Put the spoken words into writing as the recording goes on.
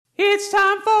It's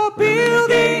time for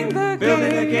building the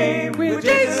game with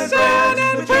Jason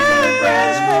and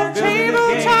friends from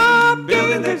tabletop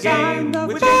game design.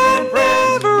 The fun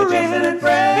never ends.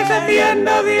 At the end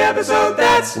of the episode,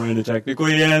 that's when it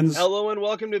technically ends. Hello and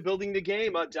welcome to Building the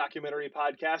Game, a documentary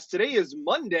podcast. Today is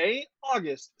Monday,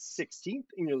 August 16th,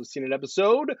 and you're listening to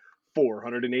episode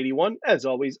 481. As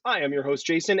always, I am your host,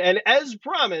 Jason, and as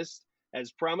promised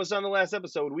on the last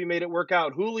episode, we made it work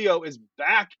out. Julio is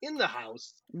back in the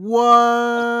house.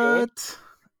 What?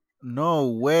 No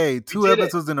way. Two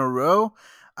episodes in a row?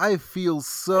 I feel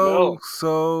so.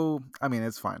 I mean,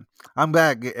 it's fine. I'm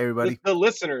back, everybody. The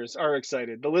listeners are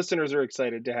excited. The listeners are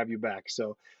excited to have you back.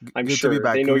 So I'm good sure to be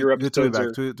back. They know your good to be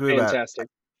episodes back. are To be fantastic. Back.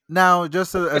 Now,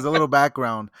 just as a little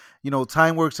background,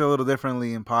 time works a little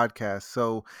differently in podcasts.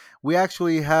 So we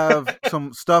actually have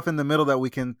some stuff in the middle that we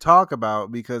can talk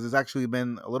about because it's actually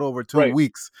been a little over 2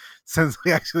 weeks since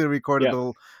we actually recorded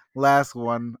the last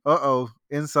one.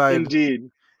 Inside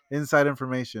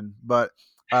information. But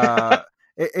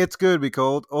it's good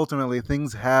because ultimately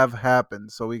things have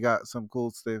happened. So we got some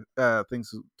cool things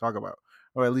to talk about,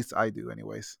 or at least I do,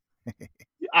 anyways.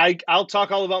 I'll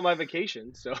talk all about my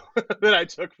vacation that I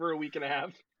took for a week and a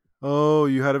half. Oh,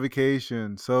 you had a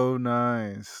vacation. So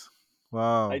nice.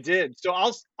 Wow. I did. So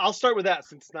I'll start with that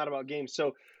since it's not about games.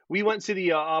 So we went to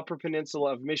the Upper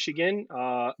Peninsula of Michigan,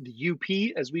 the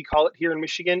UP as we call it here in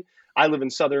Michigan. I live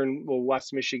in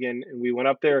West Michigan, and we went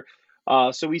up there.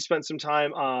 So we spent some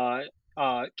time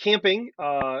camping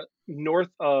west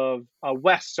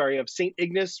of St.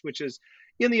 Ignace, which is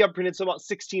in the Upper Peninsula, about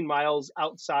 16 miles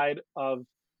outside of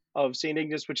St.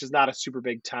 Ignace, which is not a super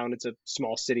big town. It's a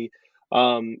small city.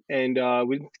 And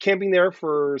we were camping there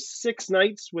for 6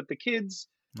 nights with the kids.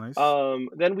 Nice.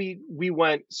 Then we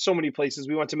went so many places.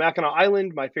 We went to Mackinac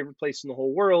Island, my favorite place in the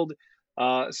whole world.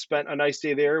 Spent a nice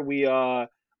day there. We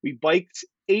biked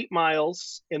 8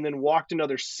 miles and then walked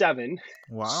another 7.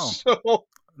 Wow. So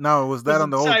now, was that on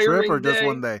the whole trip or just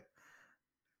one day?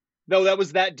 No, that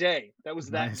was that day. That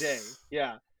was that nice. day.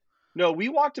 Yeah. No, we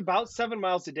walked about 7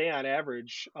 miles a day on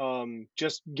average.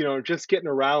 Just getting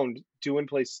around, doing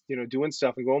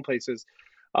stuff and going places.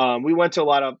 We went to a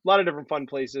lot of different fun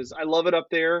places. I love it up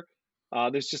there.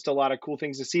 There's just a lot of cool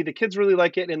things to see. The kids really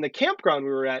like it. And the campground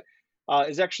we were at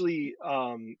is actually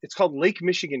it's called Lake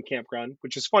Michigan Campground,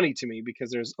 which is funny to me because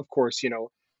there's, of course,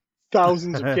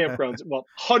 thousands of campgrounds, well,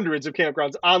 hundreds of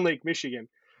campgrounds on Lake Michigan.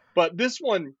 But this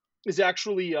one is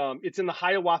actually it's in the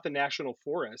Hiawatha National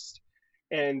Forest.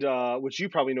 And which you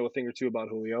probably know a thing or two about,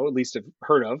 Julio, at least have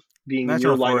heard of, being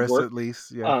National in your line Forest, of work. at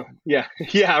least, yeah.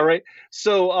 Yeah, right.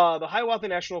 So the Hiawatha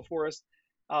National Forest,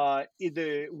 where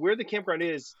the campground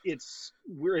is, it's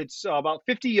about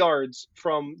 50 yards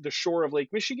from the shore of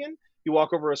Lake Michigan. You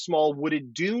walk over a small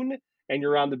wooded dune, and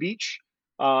you're on the beach.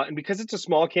 And because it's a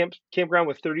small campground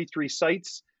with 33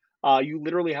 sites, you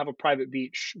literally have a private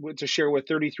beach to share with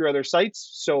 33 other sites.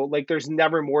 So there's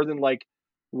never more than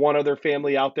one other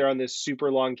family out there on this super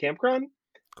long campground.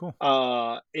 Cool.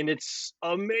 And it's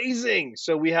amazing.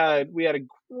 So we had a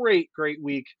great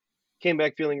week. Came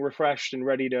back feeling refreshed and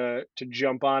ready to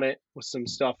jump on it with some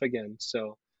stuff again.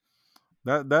 So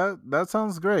that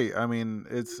sounds great. I mean,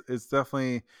 it's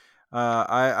definitely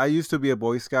I used to be a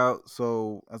Boy Scout,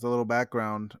 so as a little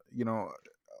background,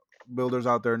 builders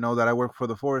out there know that I work for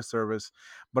the Forest Service,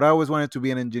 but I always wanted to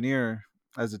be an engineer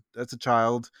as a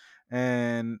child,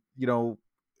 and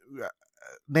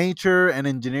nature and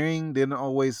engineering didn't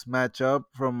always match up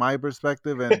from my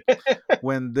perspective. And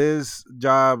when this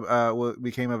job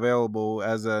became available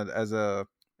as it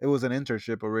was an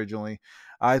internship originally,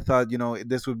 I thought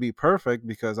this would be perfect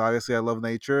because obviously I love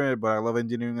nature, but I love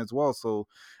engineering as well. So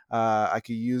I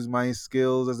could use my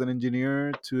skills as an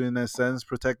engineer to, in a sense,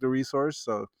 protect the resource.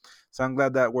 So I'm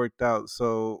glad that worked out.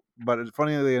 So, but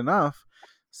funnily enough,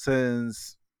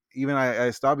 since even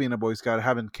I stopped being a Boy Scout, I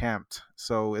haven't camped.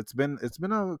 So it's been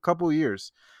a couple of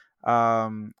years.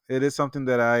 It is something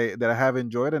that I have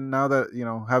enjoyed, and now that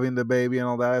having the baby and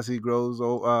all that as he grows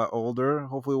older,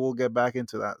 hopefully we'll get back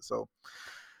into that. So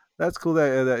that's cool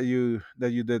that you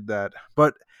did that.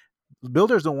 But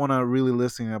builders don't want to really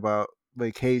listen about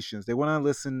vacations. They want to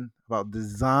listen about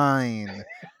design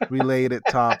related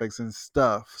topics and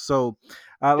stuff. So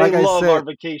like they love I said, our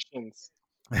vacations.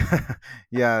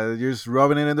 Yeah, you're just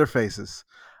rubbing it in their faces.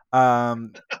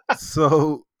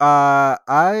 So like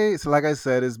I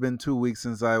said, it's been 2 weeks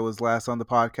since I was last on the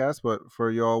podcast, but for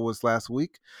y'all was last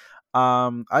week.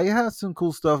 I had some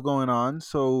cool stuff going on.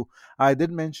 So I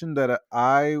did mention that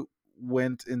I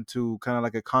went into kind of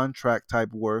like a contract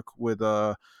type work with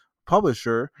a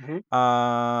publisher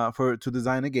to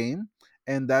design a game.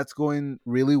 and that's going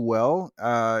really well.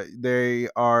 They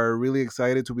are really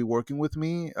excited to be working with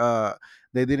me.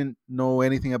 They didn't know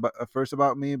anything about at first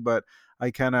about me, but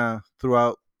I kind of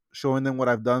throughout showing them what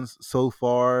I've done so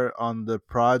far on the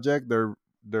project, they're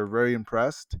very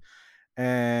impressed.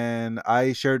 And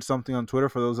I shared something on Twitter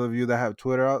for those of you that have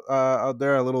Twitter out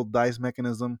there, a little dice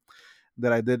mechanism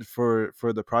that I did for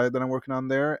the project that I'm working on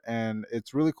there, and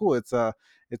it's really cool. It's a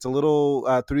little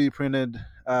 3D printed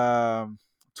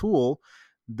tool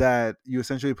that you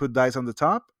essentially put dice on the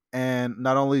top, and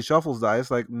not only shuffles dice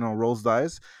like rolls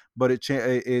dice, but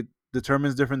it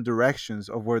determines different directions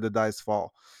of where the dice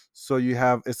fall. So you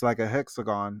have it's like a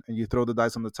hexagon, and you throw the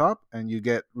dice on the top, and you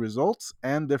get results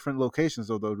and different locations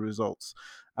of those results.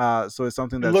 So it's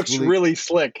something It that's looks really really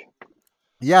slick.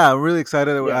 yeah, I'm really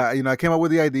excited. Yeah. I came up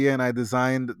with the idea and I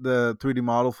designed the 3D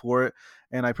model for it,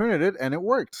 and I printed it, and it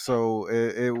worked. So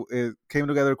it came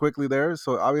together quickly there.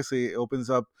 So obviously, it opens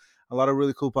up a lot of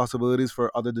really cool possibilities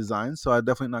for other designs. So I'm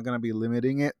definitely not going to be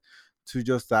limiting it to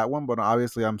just that one, but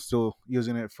obviously, I'm still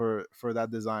using it for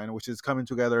that design, which is coming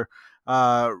together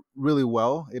really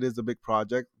well. It is a big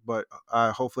project, but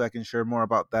hopefully, I can share more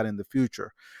about that in the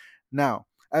future. Now,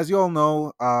 as you all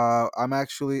know,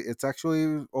 it's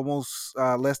actually almost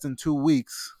less than 2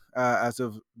 weeks as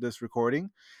of this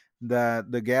recording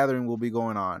that the gathering will be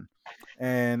going on.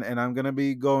 And I'm gonna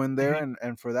be going there, Mhm.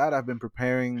 and for that I've been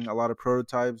preparing a lot of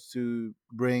prototypes to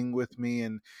bring with me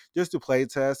and just to play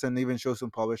test and even show some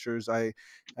publishers. I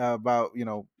about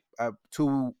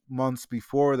 2 months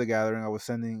before the gathering, I was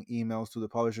sending emails to the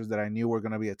publishers that I knew were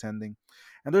going to be attending,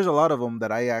 and there's a lot of them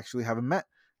that I actually haven't met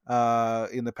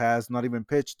in the past, not even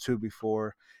pitched to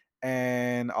before.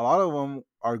 And a lot of them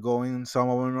are going, some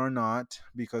of them are not,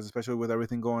 because especially with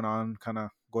everything going on, kind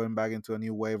of going back into a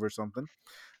new wave or something.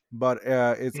 But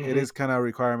it Mhm. is kind of a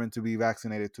requirement to be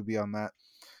vaccinated to be on that.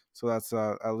 So that's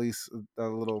at least a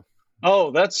little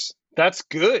Oh, that's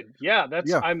good. Yeah, that's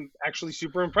yeah. I'm actually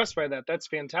super impressed by that. That's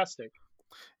fantastic.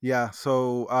 Yeah,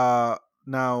 so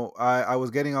now I was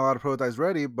getting a lot of prototypes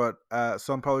ready, but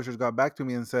some publishers got back to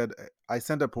me and said I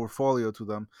sent a portfolio to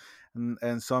them,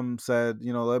 and some said,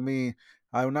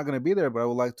 I'm not going to be there, but I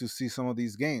would like to see some of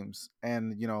these games.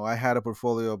 And I had a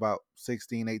portfolio about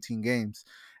 16, 18 games,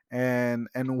 and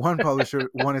one publisher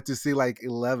wanted to see like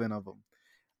 11 of them.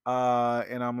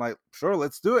 And I'm like, sure,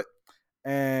 let's do it.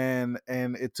 And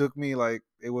it took me like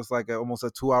it was like almost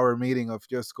a 2 hour meeting of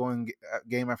just going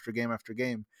game after game after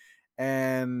game,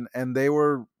 and they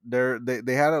were there.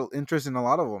 They had an interest in a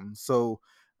lot of them, so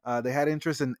they had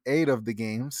interest in 8 of the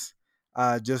games,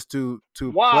 just to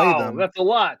play Wow, them. that's a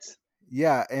lot.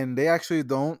 Yeah, and they actually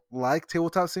don't like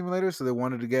tabletop simulators, so they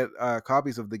wanted to get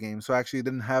copies of the game. So I actually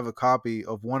didn't have a copy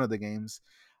of one of the games.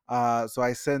 So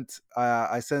I sent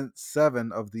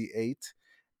 7 of the 8,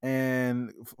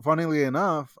 and funnily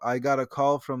enough, I got a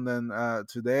call from them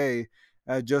today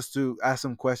just to ask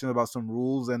some questions about some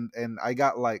rules, and I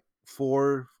got like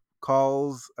 4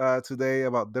 calls today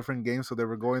about different games. So they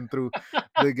were going through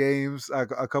the games,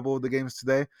 a couple of the games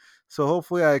today. So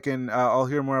hopefully I'll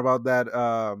hear more about that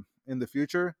in the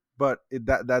future. But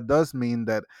that does mean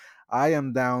that I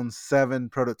am down 7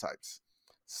 prototypes.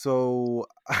 So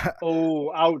Oh,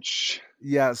 ouch.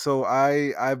 yeah, so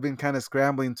I've been kind of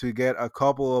scrambling to get a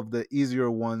couple of the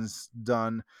easier ones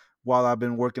done while I've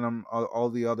been working on all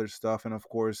the other stuff, and of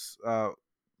course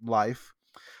life.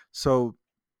 So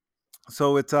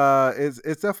it's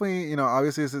definitely,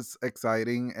 obviously it's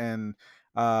exciting, and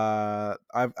I'll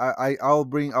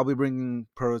be bringing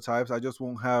prototypes. I just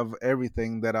won't have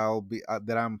everything that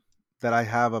I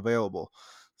have available.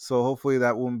 So hopefully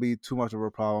that won't be too much of a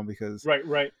problem, because Right,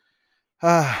 right.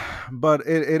 but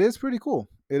it is pretty cool.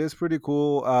 It is pretty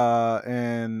cool,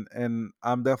 and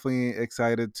I'm definitely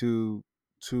excited to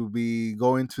be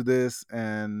going to this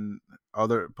and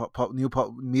other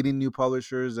meeting new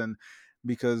publishers, and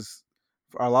because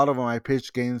for a lot of them I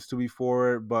pitched games to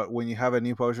before, but when you have a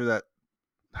new publisher that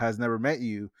has never met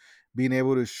you, being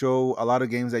able to show a lot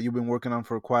of games that you've been working on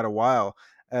for quite a while,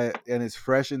 and it's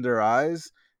fresh in their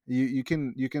eyes, you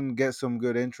can get some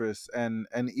good interest, and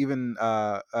even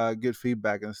good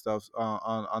feedback and stuff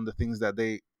on the things that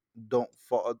they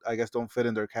I guess don't fit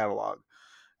in their catalog.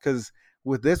 Because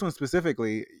with this one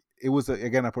specifically, it was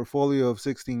again a portfolio of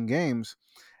 16 games,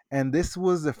 and this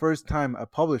was the first time a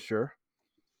publisher,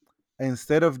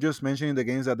 instead of just mentioning the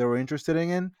games that they were interested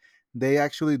in, they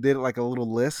actually did like a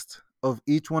little list of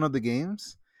each one of the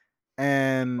games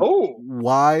and Oh,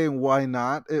 why and why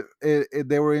not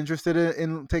they were interested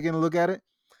in taking a look at it,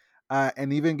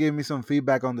 and even gave me some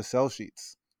feedback on the sell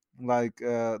sheets. like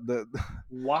the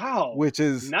Wow. which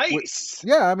is Nice.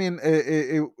 yeah. I mean,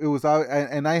 it was out,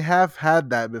 and I have had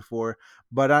that before,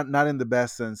 but not in the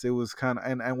best sense. It was kind of,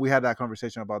 and we had that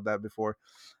conversation about that before.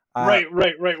 Uh, Right.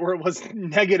 Where it was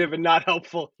negative and not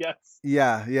helpful. Yes.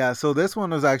 yeah, yeah. So this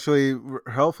one was actually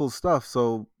helpful stuff.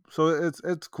 So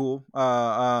it's cool.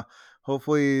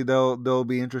 Hopefully they'll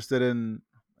be interested in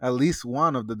at least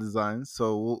one of the designs.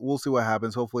 So we'll see what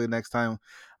happens. Hopefully next time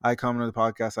I come to the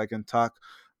podcast, I can talk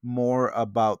more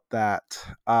about that.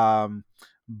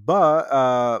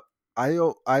 But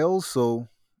I also,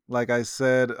 like I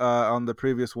said on the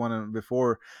previous one and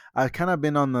before, I've kind of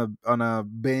been on a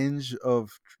binge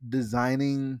of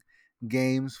designing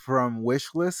games from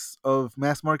wish lists of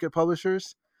mass market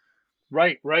publishers.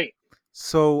 Right.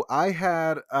 So I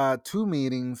had two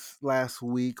meetings last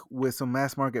week with some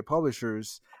mass market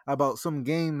publishers about some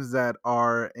games that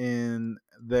are in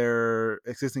their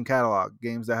existing catalog,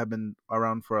 games that have been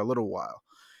around for a little while.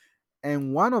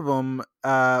 And one of them,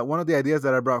 one of the ideas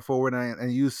that I brought forward,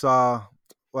 and you saw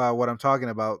what I'm talking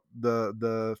about,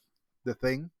 the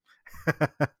thing.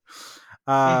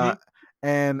 uh, Hmm.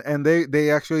 and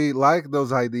they actually liked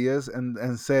those ideas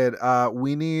and said,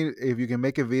 we need, if you can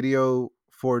make a video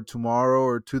for tomorrow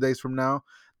or 2 days from now,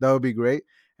 that would be great.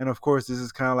 And of course, this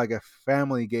is kind of like a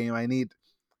family game. I need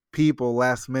people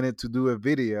last minute to do a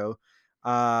video,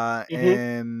 Hmm.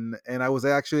 and I was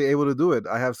actually able to do it.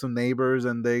 I have some neighbors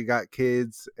and they got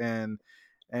kids, and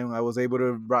I was able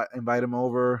to invite them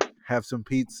over, have some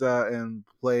pizza, and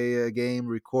play a game,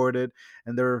 record it,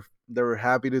 and they were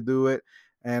happy to do it,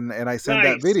 and I sent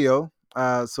that Nice. video.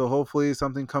 So hopefully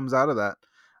something comes out of that.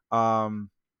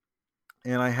 Um,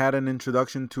 and I had an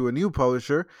introduction to a new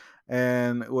publisher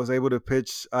and was able to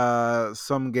pitch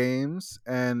some games,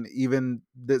 and even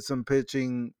did some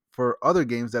pitching for other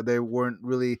games that they weren't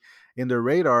really in their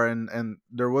radar, and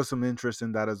there was some interest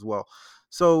in that as well.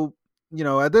 So,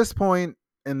 at this point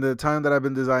in the time that I've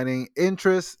been designing,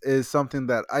 interest is something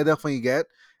that I definitely get,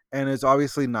 and it's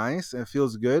obviously nice and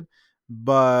feels good,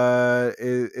 but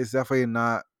it's definitely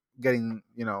not getting,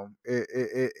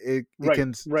 it Right.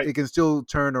 can Right. it can still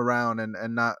turn around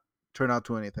and not turn out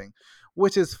to anything,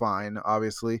 which is fine,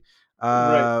 obviously.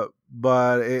 Right.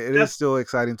 But it is That's still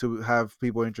exciting to have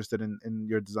people interested in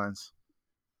your designs.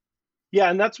 Yeah,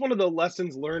 and that's one of the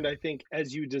lessons learned, I think,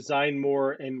 as you design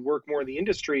more and work more in the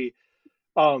industry.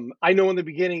 I know in the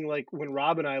beginning, like when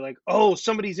Rob and I like, oh,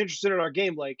 somebody's interested in our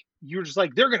game, like you're just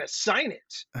like, they're gonna sign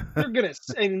it.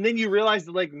 And then you realize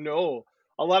that like, no,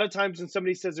 a lot of times when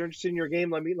somebody says they're interested in your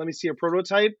game, let me see a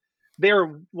prototype.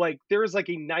 They're like, there is like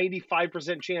a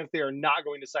 95% chance they are not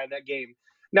going to sign that game.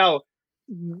 Now,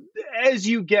 as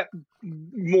you get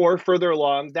more further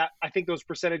along, that I think those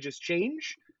percentages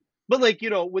change. But like,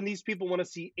 when these people want to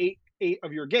see eight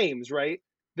of your games, right?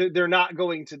 They're not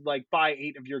going to like buy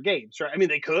eight of your games, right? I mean,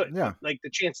 they could, but Yeah, like the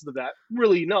chances of that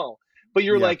really no. But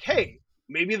you're yeah, like, hey,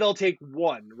 maybe they'll take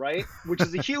one, right? Which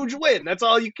is a huge win. That's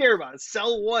all you care about.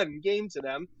 Sell one game to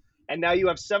them, and now you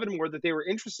have seven more that they were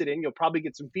interested in. You'll probably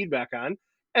get some feedback on,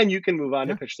 and you can move on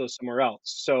to yeah, pitch those somewhere else.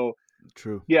 So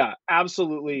true. yeah,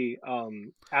 absolutely,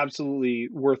 absolutely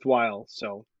worthwhile.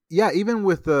 So Yeah, even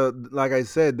with the, like I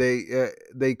said,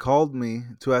 they called me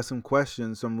to ask some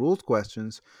questions, some rules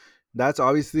questions. That's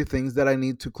obviously things that I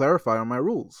need to clarify on my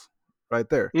rules, right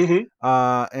there. mhm.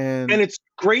 And And it's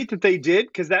great that they did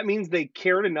because that means they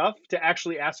cared enough to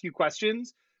actually ask you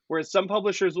questions. Whereas some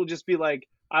publishers will just be like,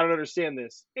 I don't understand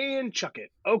this and chuck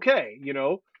it. Okay.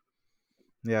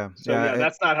 yeah, So yeah, yeah,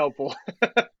 that's not helpful.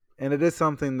 and it is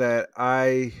something that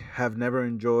I have never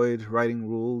enjoyed, writing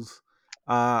rules.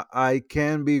 I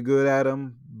can be good at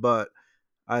them, but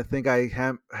I think I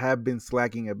have been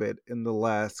slacking a bit in the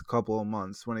last couple of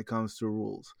months when it comes to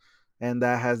rules, and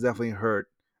that has definitely hurt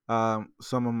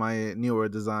some of my newer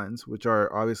designs, which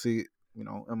are obviously,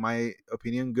 in my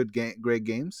opinion, great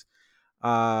games.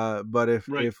 But if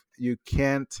Right. if you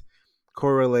can't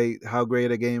correlate how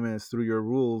great a game is through your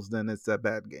rules, then it's a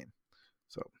bad game.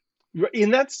 So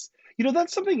And that's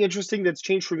something interesting that's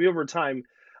changed for me over time.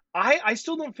 I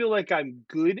still don't feel like I'm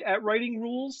good at writing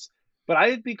rules, but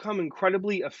I have become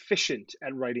incredibly efficient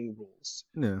at writing rules.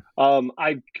 yeah,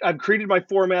 I've created my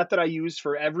format that I use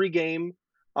for every game,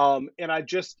 and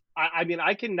I mean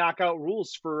I can knock out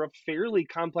rules for a fairly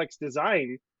complex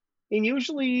design in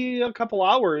usually a couple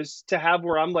hours to have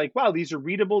where I'm like, wow, these are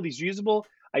readable, these are usable.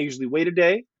 I usually wait a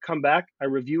day, come back, I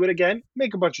review it again,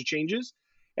 make a bunch of changes,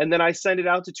 and then I send it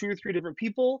out to two or three different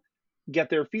people, get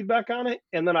their feedback on it,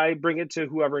 and then I bring it to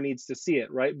whoever needs to see it,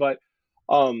 right? But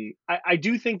I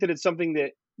do think that it's something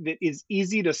that is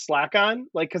easy to slack on,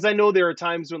 like because I know there are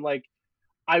times when like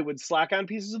I would slack on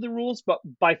pieces of the rules, but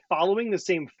by following the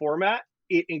same format,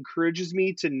 it encourages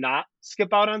me to not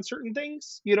skip out on certain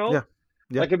things, Yeah.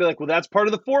 Yeah. Like I'd be like, well, that's part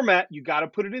of the format. You got to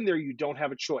put it in there. You don't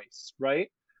have a choice, right?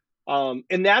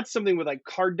 And that's something with like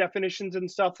card definitions and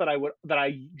stuff that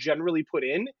I generally put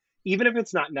in, even if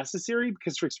it's not necessary,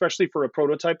 because especially for a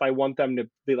prototype, I want them to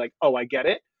be like, oh, I get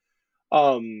it.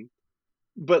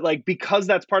 But like, because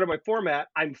that's part of my format,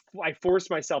 I force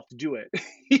myself to do it,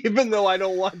 even though I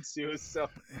don't want to. So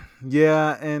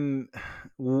Yeah, and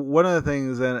one of the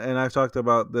things, and I've talked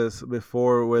about this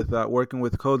before with working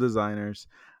with co-designers.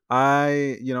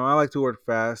 I like to work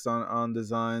fast on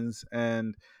designs,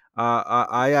 and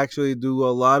I actually do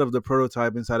a lot of the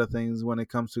prototyping side of things when it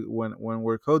comes to when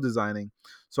we're co-designing.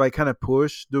 So I kind of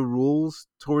push the rules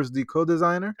towards the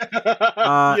co-designer,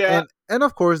 yeah, and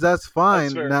of course that's that's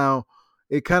fine. fair. Now,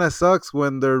 it kind of sucks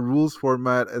when their rules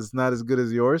format is not as good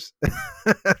as yours.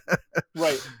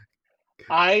 Right.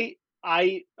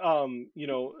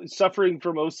 Suffering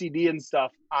from OCD and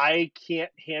stuff, I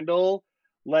can't handle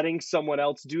letting someone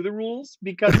else do the rules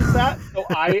because of that. So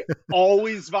I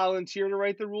always volunteer to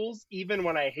write the rules, even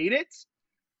when I hate it,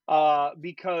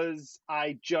 because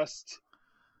I just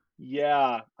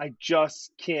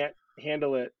can't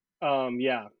handle it.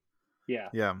 Yeah,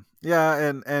 yeah.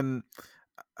 Yeah, and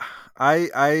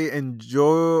I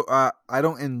enjoy. I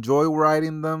don't enjoy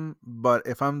writing them, but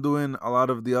if I'm doing a lot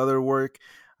of the other work,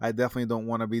 I definitely don't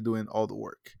want to be doing all the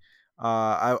work.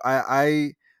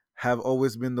 I have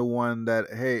always been the one that,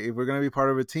 hey, if we're gonna be part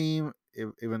of a team,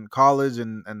 even college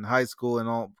and high school and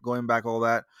all going back all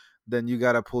that, then you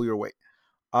gotta pull your weight.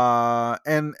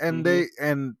 And Hmm.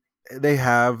 they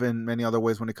have in many other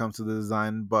ways when it comes to the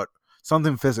design, but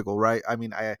something physical, right? I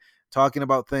mean, I talking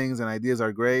about things and ideas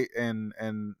are great, and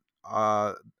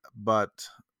uh but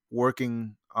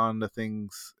working on the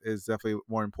things is definitely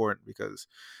more important, because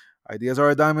ideas are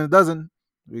a dime in a dozen.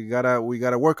 We gotta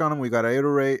work on them, we gotta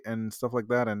iterate and stuff like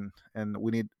that, and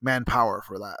we need manpower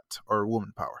for that, or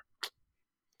woman power.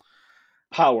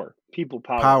 People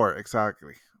power. Power,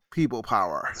 exactly. People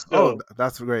power. Oh, So,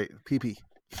 that's great. PP.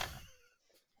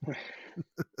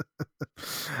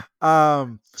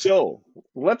 um so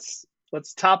let's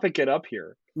topic it up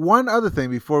here. One other thing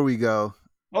before we go,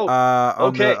 Oh,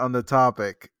 on the okay. on the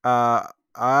topic,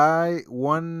 I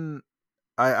one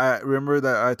I remember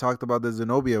that I talked about the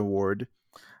Zenobia Award.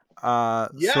 So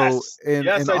Yes, in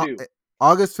yes, I do.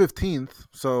 August 15th,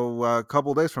 so a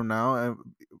couple days from now, and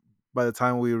by the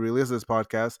time we release this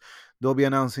podcast, they'll be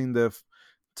announcing the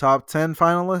top 10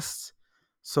 finalists.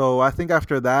 So I think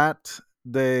after that,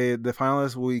 the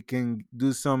finalists, we can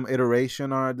do some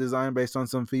iteration on our design based on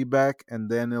some feedback, and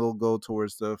then it'll go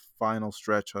towards the final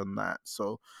stretch on that.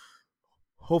 So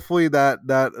hopefully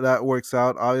that works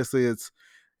out. Obviously,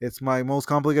 it's my most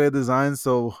complicated design,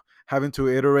 so having to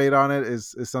iterate on it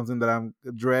is something that I'm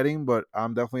dreading, but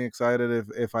I'm definitely excited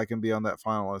if I can be on that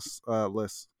finalist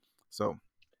list. So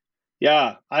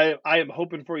Yeah, I am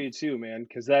hoping for you too, man,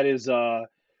 because that is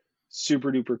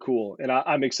super duper cool, and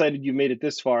I'm excited you made it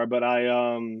this far. But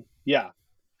yeah,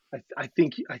 I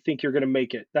think you're gonna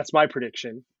make it. That's my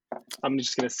prediction. I'm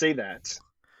just gonna say that.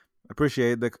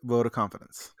 appreciate the vote of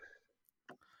confidence.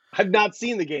 I've not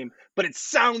seen the game, but it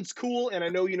sounds cool, and I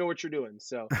know you know what you're doing,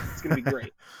 so it's gonna be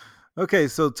great. Okay,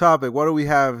 so topic. What do we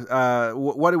have?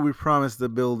 What did we promise the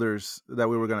builders that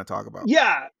we were going to talk about?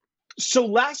 Yeah. So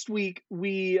last week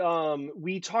we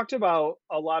talked about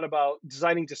a lot about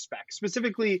designing to spec,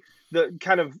 specifically the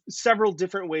kind of several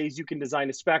different ways you can design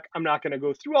a spec. I'm not going to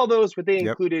go through all those, but they Yep.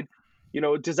 included,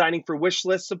 designing for wish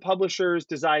lists of publishers,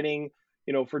 designing,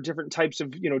 for different types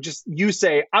of, just you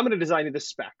say, I'm going to design to this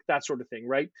spec, that sort of thing,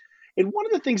 right? And one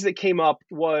of the things that came up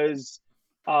was,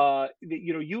 that,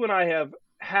 you and I have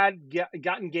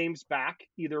gotten games back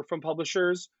either from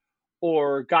publishers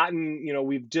or gotten,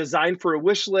 we've designed for a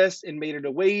wish list and made it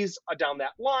a ways down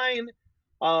that line.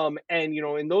 And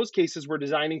in those cases, we're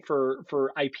designing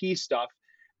for IP stuff.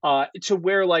 To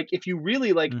where like if you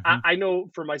really like, I, Mm-hmm. I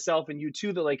know for myself and you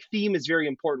too that like theme is very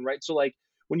important, right? So like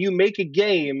when you make a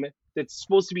game that's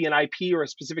supposed to be an IP or a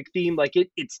specific theme, like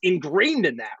it's ingrained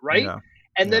in that, right? Yeah.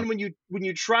 And Yeah. then when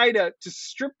you try to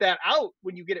strip that out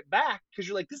when you get it back, because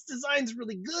you're like, this design's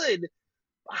really good,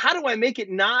 how do I make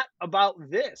it not about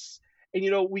this? And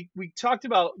we talked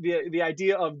about the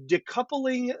idea of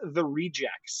decoupling the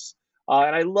rejects,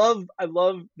 and I love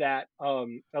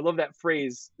that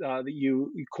phrase that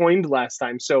you coined last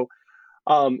time. So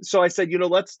I said,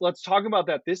 let's talk about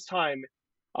that this time,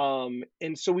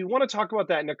 and so we want to talk about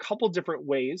that in a couple different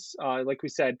ways. Like we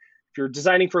said, if you're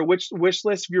designing for a wish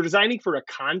list, if you're designing for a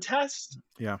contest,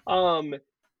 Yeah. um,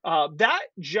 That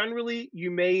generally,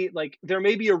 you may like, there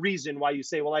may be a reason why you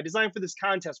say, well, I designed for this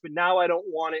contest, but now I don't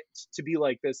want it to be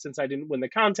like this since I didn't win the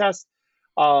contest.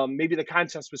 Maybe the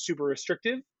contest was super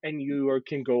restrictive and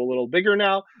can go a little bigger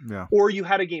now, Yeah. or you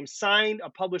had a game signed, a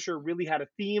publisher really had a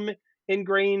theme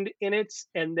ingrained in it,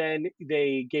 and then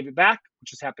they gave it back, which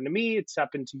has happened to me. It's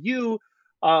happened to you.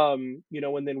 And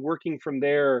then working from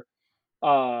there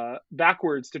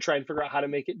backwards to try and figure out how to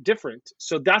make it different.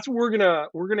 So that's what we're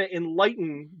gonna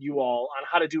enlighten you all on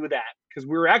how to do with that, because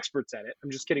we're experts at it.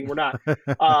 I'm just kidding, we're not.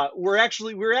 We're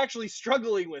actually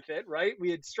struggling with it, right?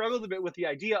 We had struggled a bit with the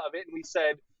idea of it, and we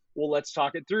said, well, let's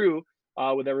talk it through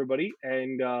with everybody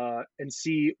and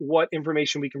see what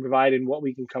information we can provide and what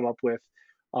we can come up with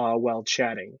while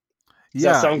chatting. Does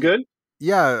that Yeah, sound good?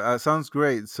 yeah, sounds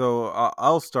great. So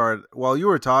I'll start. While you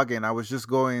were talking, I was just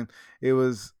going. It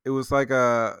was like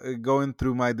going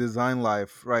through my design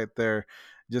life right there.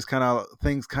 Just kind of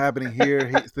things happening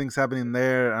here, things happening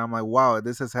there, and I'm like, wow,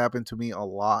 this has happened to me a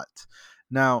lot.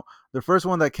 Now, the first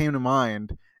one that came to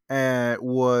mind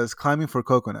was climbing for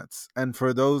coconuts. And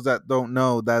for those that don't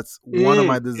know, that's one of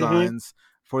my Mm-hmm. designs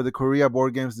for the Korea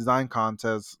Board Games Design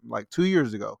Contest like 2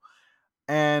 years ago,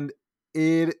 and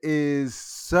it is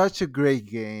such a great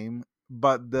game.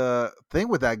 But the thing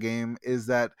with that game is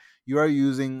that you are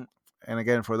using, and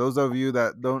again, for those of you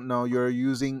that don't know, you're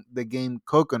using the game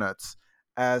Coconuts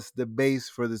as the base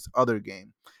for this other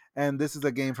game. And this is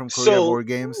a game from Korea So Board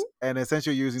Games, and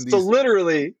essentially using So these.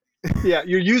 literally, yeah,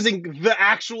 you're using the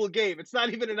actual game. It's not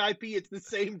even an IP, it's the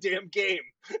same damn game.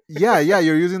 Yeah, yeah,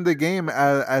 you're using the game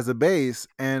as a base.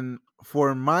 And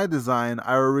for my design,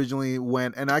 I originally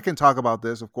went, and I can talk about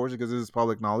this, of course, because this is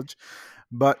public knowledge.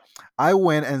 But I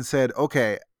went and said,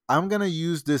 okay, I'm gonna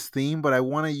use this theme, but I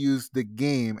want to use the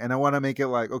game, and I want to make it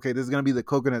like, okay, this is gonna be the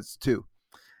coconuts too.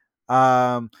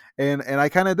 And I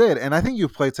kind of did, and I think you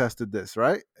play tested this,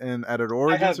 right? And at I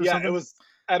Origins have, or yeah, it something. was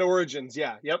at Origins,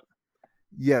 yeah, yep.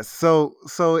 Yes. So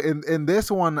in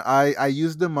this one, I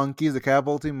used the monkeys, the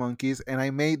catapulting monkeys, and I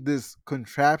made this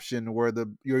contraption where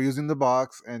the you're using the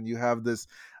box and you have this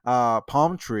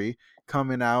palm tree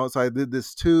coming out. So I did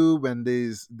this tube and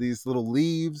these little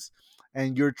leaves,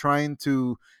 and you're trying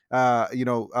to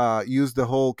use the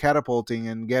whole catapulting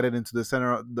and get it into the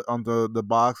center on the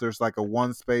box. There's like a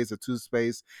one space, a two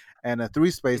space, and a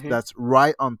three space Hmm. that's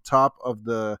right on top of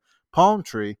the palm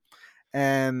tree,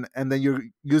 and then you're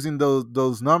using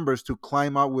those numbers to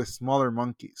climb out with smaller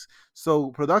monkeys.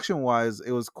 So production wise,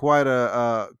 it was quite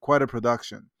a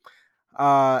production.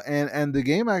 And the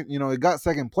game, it got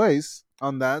second place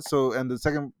on that. So, and the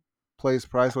second place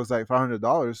price was like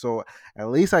 $500. So at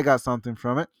least I got something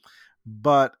from it.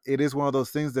 But it is one of those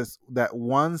things that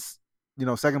once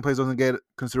second place doesn't get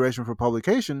consideration for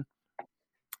publication,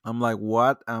 I'm like,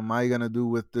 what am I gonna do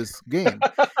with this game?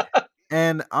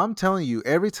 And I'm telling you,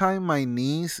 every time my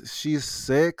niece, she's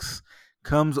 6,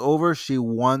 comes over, she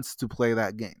wants to play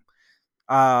that game.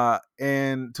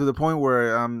 And to the point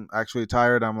where I'm actually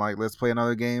tired, I'm like, let's play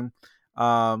another game.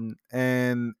 And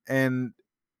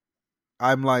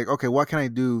I'm like, okay, what can I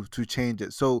do to change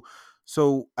it?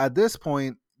 So at this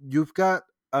point, you've got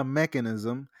a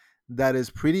mechanism that is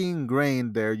pretty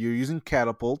ingrained there. You're using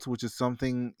catapults, which is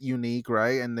something unique,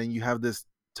 right? And then you have this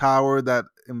tower that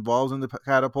involves in the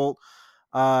catapult.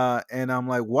 And I'm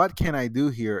like, what can I do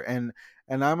here? And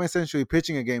I'm essentially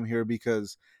pitching a game here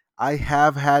because I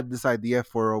have had this idea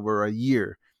for over a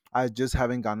year. I just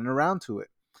haven't gotten around to it.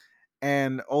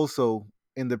 And also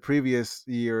in the previous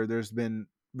year, there's been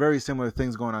very similar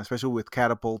things going on, especially with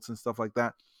catapults and stuff like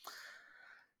that.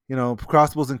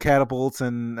 Crossbows and catapults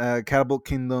and catapult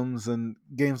kingdoms and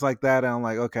games like that. And I'm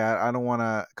like, okay, I don't want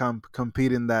to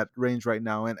compete in that range right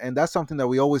now. And that's something that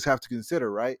we always have to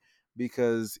consider, right?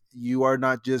 Because you are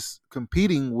not just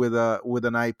competing with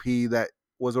an IP that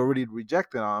was already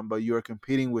rejected on, but you are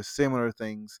competing with similar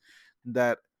things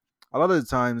that a lot of the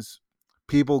times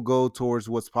people go towards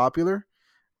what's popular,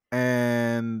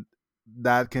 and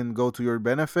that can go to your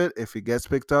benefit if it gets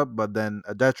picked up, but then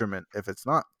a detriment if it's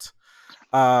not.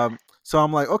 So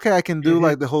I'm like, okay, I can do Hmm.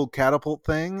 like the whole catapult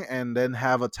thing, and then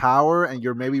have a tower, and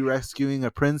you're maybe rescuing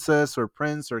a princess or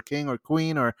prince or king or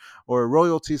queen or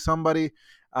royalty, somebody,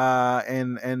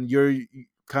 and you're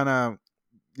kind of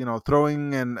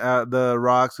throwing and the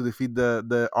rocks to defeat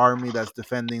the army that's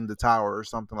defending the tower or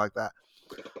something like that.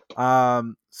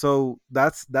 So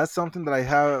that's something that I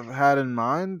have had in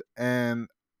mind, and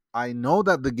I know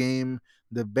that the game,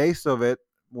 the base of it,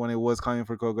 when it was coming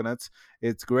for coconuts,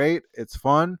 it's great, it's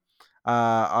fun.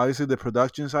 Obviously the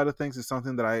production side of things is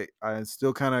something that I'm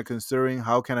still kind of considering,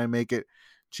 how can I make it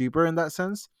cheaper in that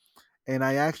sense. And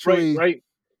I Right, actually right.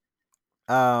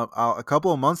 a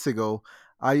couple of months ago,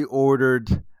 I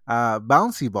ordered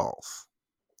bouncy balls.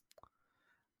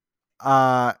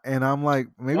 And I'm like,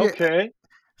 maybe Okay.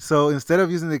 so instead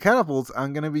of using the catapults,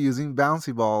 I'm gonna be using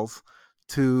bouncy balls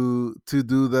to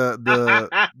do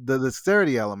the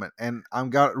dexterity element, and I'm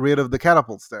got rid of the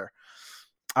catapults there.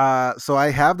 So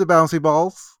I have the bouncy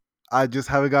balls. I just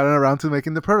haven't gotten around to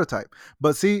making the prototype.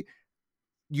 But see,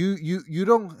 you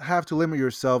don't have to limit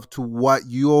yourself to what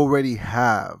you already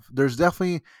have. There's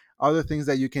definitely other things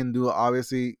that you can do.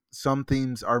 Obviously, some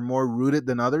themes are more rooted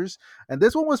than others, and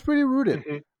this one was pretty rooted.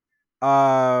 Mhm,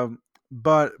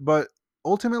 But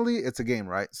ultimately, it's a game,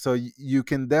 right? So you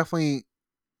can definitely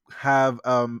have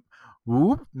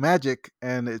whoop magic,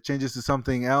 and it changes to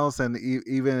something else, and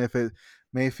even if it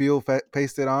may feel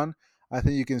pasted on, I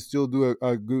think you can still do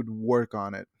a good work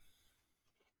on it.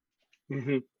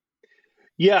 mhm.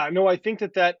 Yeah, no, I think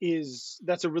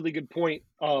that's a really good point.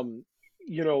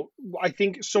 I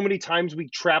think so many times we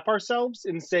trap ourselves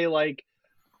and say like,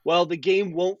 well, the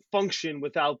game won't function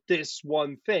without this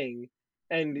one thing,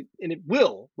 and it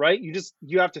will, right?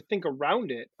 You have to think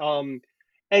around it. And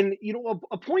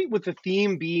a point with the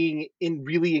theme being in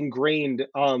really ingrained.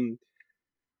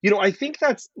 I think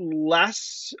that's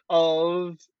less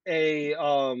of a.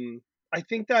 I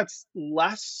think that's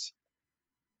less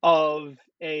of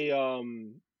a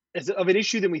of an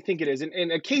issue than we think it is.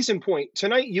 And a case in point,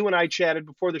 tonight you and I chatted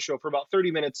before the show for about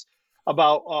 30 minutes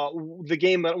about the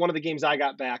game, one of the games I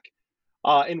got back,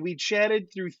 and we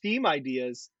chatted through theme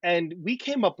ideas, and we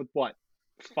came up with what,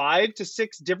 5 to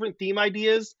 6 different theme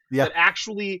ideas Yeah, that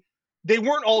actually they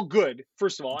weren't all good.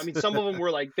 First of all, I mean, some of them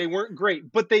were like they weren't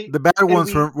great, but they the bad and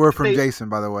ones we were from they Jason,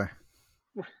 by the way.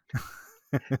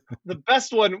 the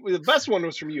best one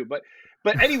was from you, but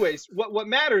anyways, what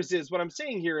matters is what I'm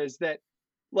saying here is that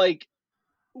like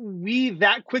we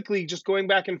that quickly just going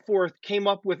back and forth came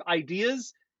up with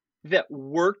ideas that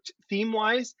worked theme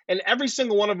wise, and every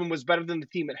single one of them was better than the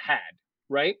theme it had,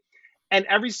 right? And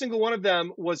every single one of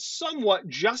them was somewhat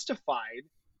justified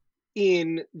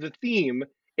in the theme.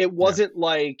 It Yeah, wasn't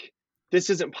like this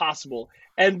isn't possible.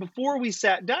 And before we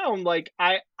sat down, like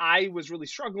I was really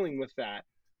struggling with that.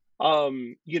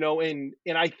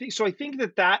 And I think so. I think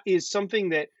that is something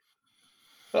that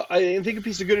I think a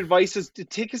piece of good advice is to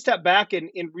take a step back and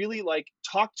really like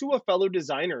talk to a fellow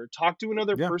designer, talk to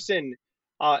another yeah, person,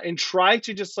 and try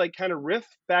to just like kind of riff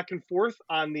back and forth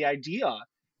on the idea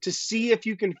to see if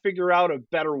you can figure out a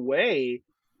better way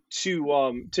to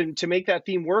make that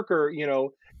theme work, or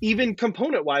even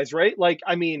component wise, right? Like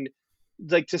I mean,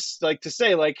 like to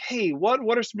say like, hey, what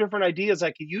are some different ideas I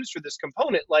could use for this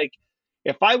component? Like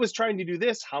if I was trying to do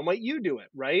this, how might you do it,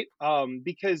 right?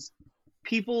 Because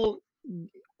people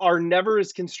are never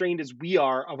as constrained as we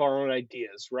are of our own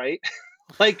ideas, right?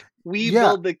 Like we yeah.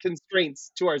 build the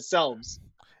constraints to ourselves.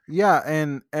 Yeah,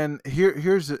 and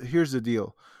here's the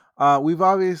deal. We've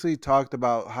obviously talked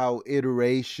about how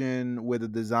iteration with a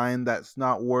design that's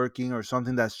not working or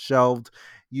something that's shelved.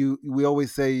 We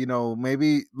always say,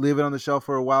 maybe leave it on the shelf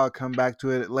for a while, come back to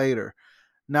it later.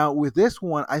 Now with this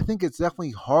one, I think it's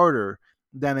definitely harder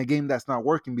than a game that's not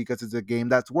working because it's a game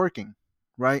that's working,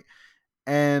 right?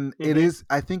 And it Hmm. is,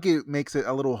 I think it makes it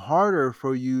a little harder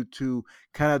for you to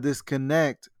kind of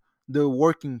disconnect the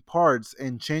working parts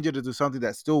and change it into something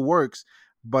that still works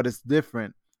but it's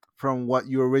different from what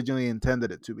you originally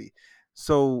intended it to be.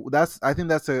 So I think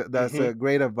that's Hmm. a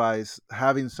great advice,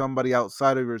 having somebody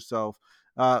outside of yourself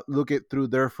look it through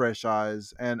their fresh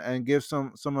eyes and give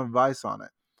some advice on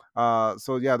it.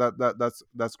 So yeah,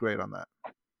 that's great on that.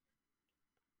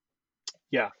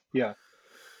 Yeah, yeah.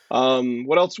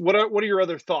 What else? What are your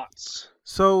other thoughts?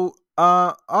 So,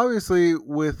 obviously,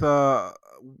 with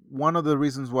one of the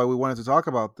reasons why we wanted to talk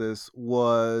about this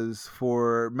was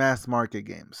for mass market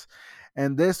games,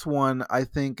 and this one I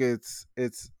think it's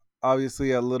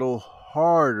obviously a little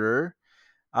harder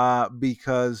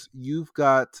because you've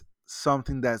got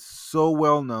something that's so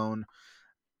well known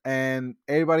and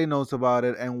everybody knows about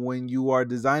it, and when you are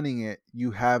designing it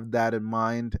you have that in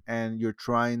mind and you're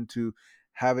trying to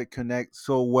have it connect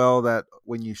so well that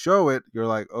when you show it you're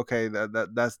like, okay,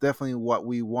 that's definitely what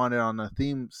we wanted on a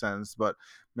theme sense, but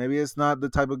maybe it's not the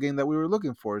type of game that we were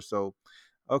looking for. So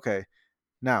okay,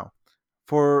 now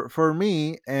for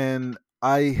me, and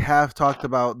I have talked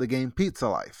about the game Pizza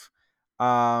Life.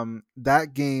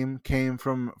 That game came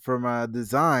from a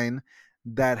design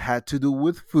that had to do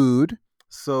with food.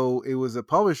 So it was a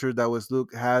publisher that was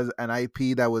look has an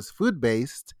IP that was food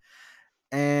based,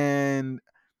 and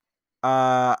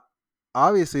uh,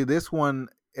 obviously this one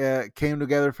came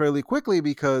together fairly quickly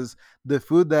because the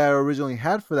food that I originally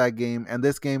had for that game and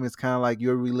this game is kind of like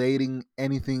you're relating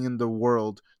anything in the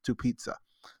world to pizza.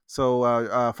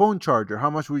 So phone charger. How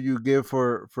much would you give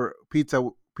for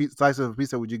slice of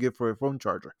pizza? Would you give for a phone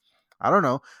charger? I don't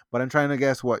know, but I'm trying to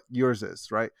guess what yours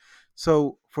is, right?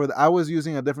 So I was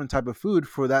using a different type of food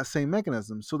for that same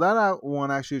mechanism. So that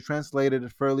one actually translated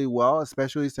fairly well,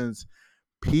 especially since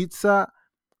pizza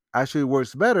actually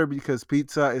works better because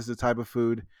pizza is the type of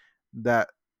food that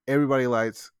everybody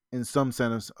likes in some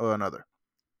sense or another.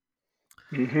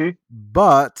 Mm-hmm.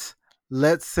 But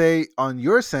let's say on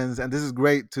your sense, and this is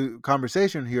great to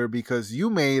conversation here because you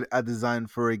made a design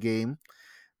for a game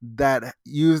that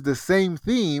used the same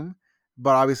theme,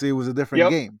 but obviously it was a different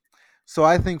Yep. game. So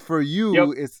I think for Yep.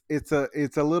 you, it's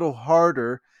a little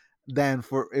harder than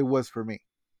for it was for me.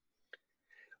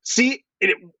 See,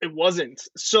 it wasn't.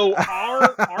 So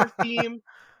our theme,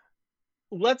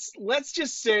 let's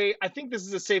just say, I think this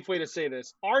is a safe way to say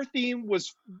this. Our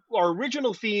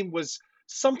original theme was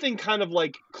something kind of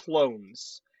like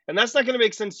clones. And that's not going to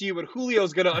make sense to you, but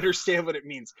Julio's going to understand what it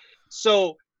means.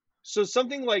 So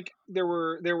something like there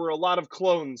were a lot of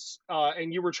clones,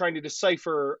 and you were trying to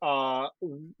decipher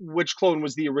which clone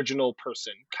was the original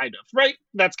person, kind of, right?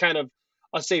 That's kind of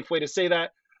a safe way to say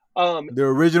that. The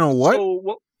original what? So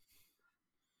what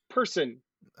person?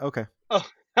 Okay. Oh,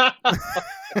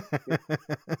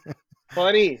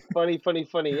 funny.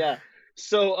 Yeah.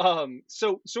 So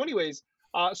anyways,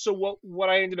 so what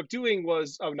I ended up doing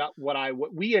was, not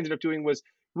what we ended up doing was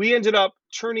we ended up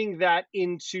turning that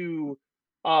into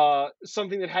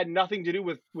something that had nothing to do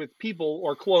with people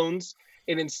or clones,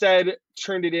 and instead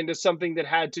turned it into something that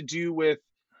had to do with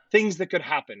things that could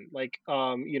happen, like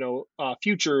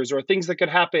futures or things that could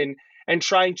happen, and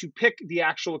trying to pick the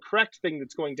actual correct thing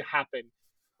that's going to happen.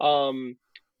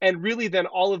 And really then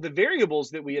all of the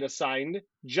variables that we had assigned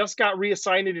just got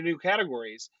reassigned into new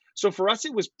categories. So for us,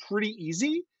 it was pretty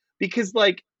easy because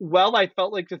I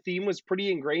felt like the theme was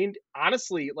pretty ingrained.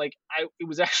 Honestly, it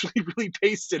was actually really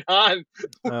pasted on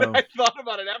when I thought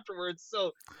about it afterwards.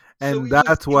 So and it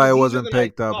that's was why it easier wasn't than I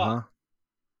picked up, thought. huh?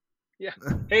 Yeah.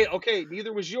 Hey, okay,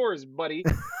 neither was yours, buddy.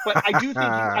 But I do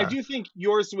think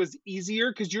yours was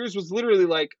easier because yours was literally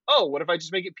like, oh, what if I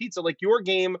just make it pizza? Like your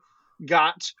game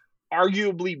got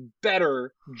arguably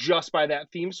better just by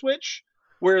that theme switch,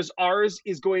 whereas ours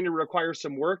is going to require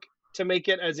some work to make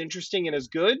it as interesting and as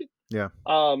good. Yeah.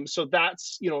 So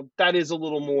that's that is a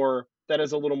little more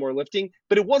lifting,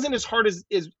 but it wasn't as hard as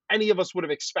any of us would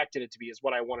have expected it to be, is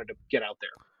what I wanted to get out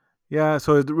there. Yeah,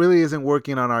 so it really isn't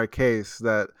working on our case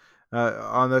that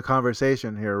on the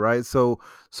conversation here, right? So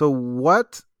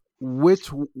what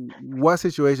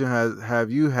situation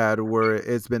have you had where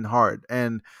it's been hard?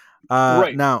 And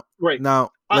Right. now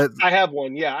let's I have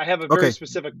one. Yeah, I have a very okay,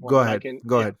 specific one go that I ahead. can.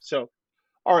 Go Yeah. ahead. So,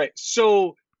 all right.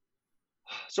 So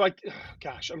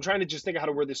gosh, I'm trying to just think of how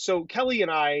to word this. So Kelly and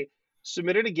I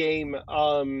submitted a game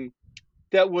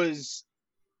that was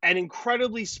an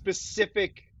incredibly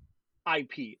specific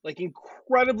IP, like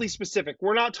incredibly specific.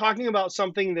 We're not talking about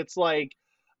something that's like,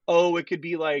 oh, it could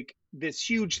be like this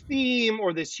huge theme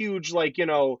or this huge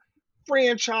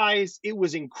franchise. It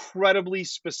was incredibly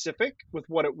specific with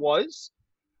what it was,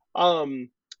 to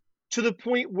the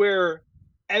point where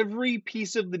every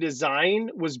piece of the design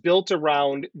was built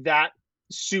around that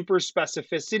super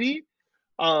specificity.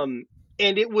 And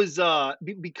it was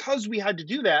because we had to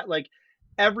do that, like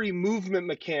every movement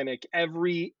mechanic,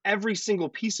 every single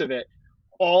piece of it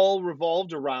all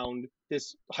revolved around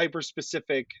this hyper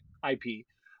specific IP.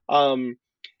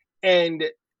 And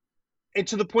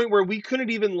to the point where we couldn't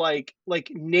even like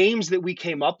names that we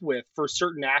came up with for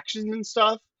certain actions and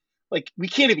stuff, like we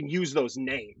can't even use those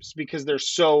names because they're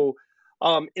so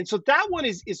and so that one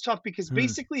is tough because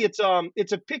basically it's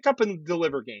a pick up and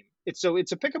deliver game. It's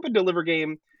a pick up and deliver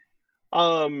game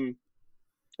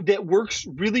that works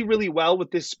really, really well with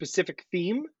this specific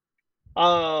theme.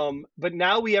 But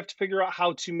now we have to figure out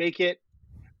how to make it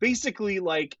basically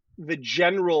like the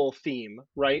general theme,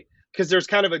 right? Because there's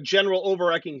kind of a general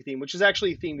overarching theme, which is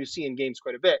actually a theme you see in games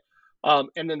quite a bit.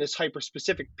 And then this hyper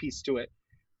specific piece to it.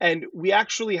 And we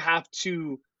actually have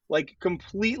to like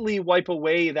completely wipe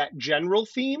away that general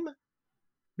theme,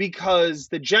 because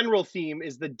the general theme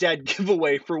is the dead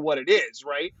giveaway for what it is,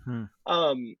 right?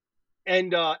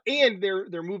 And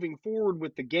they're moving forward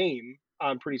with the game,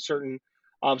 I'm pretty certain.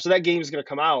 So that game is going to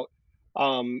come out,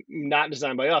 not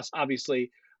designed by us,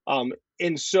 obviously.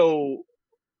 And so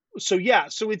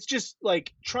it's just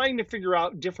like trying to figure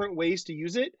out different ways to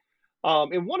use it.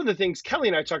 And one of the things Kelly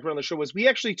and I talked about on the show was we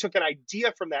actually took an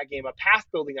idea from that game, a path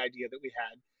building idea that we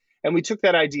had, and we took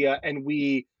that idea and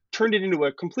we turned it into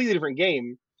a completely different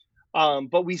game.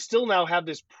 But we still now have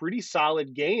this pretty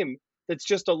solid game that's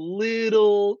just a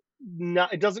little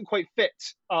it doesn't quite fit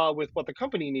with what the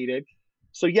company needed.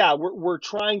 So yeah, we're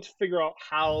trying to figure out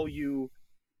how you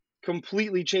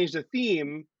completely change the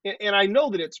theme, and I know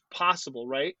that it's possible,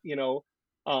 right?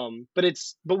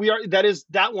 But we are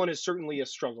that one is certainly a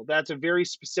struggle. That's a very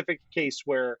specific case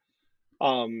where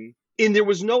and there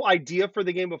was no idea for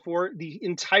the game before. The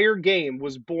entire game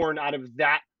was born out of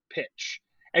that pitch.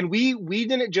 And we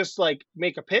didn't just like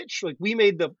make a pitch, like we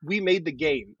made the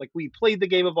game. Like we played the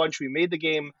game a bunch, we made the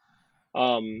game.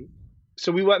 Um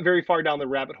so we went very far down the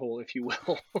rabbit hole, if you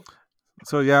will.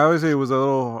 So yeah, I would say it was a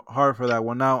little hard for that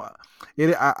one. Now,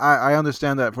 I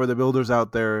understand that for the builders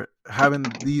out there having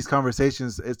these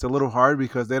conversations, it's a little hard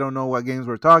because they don't know what games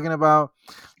we're talking about.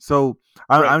 So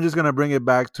Right. I'm just gonna bring it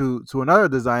back to another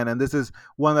design, and this is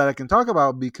one that I can talk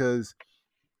about because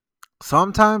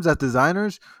sometimes as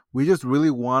designers we just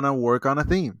really want to work on a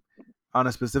theme, on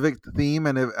a specific theme,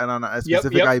 and on a Yep,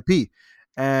 specific yep. IP,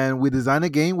 and we design a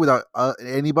game without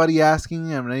anybody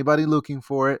asking and anybody looking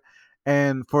for it.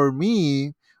 And for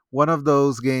me, one of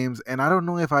those games, and I don't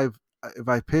know if I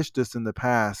pitched this in the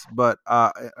past, but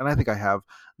and I think I have,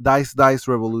 Dice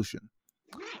Revolution.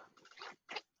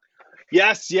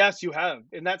 Yes, yes, you have.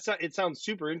 And it sounds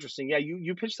super interesting. Yeah,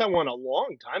 you pitched that one a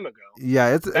long time ago.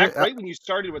 Yeah, Back right when you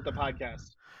started with the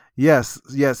podcast. yes.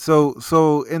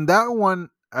 So in that one,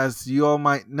 as you all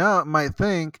might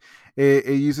think, it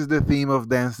uses the theme of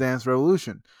Dance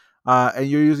Revolution, and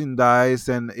you're using dice,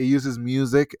 and it uses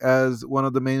music as one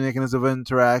of the main mechanisms of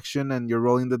interaction, and you're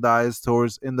rolling the dice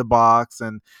towards in the box,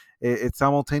 and it's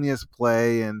simultaneous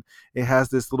play, and it has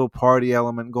this little party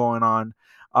element going on.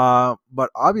 But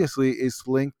obviously, it's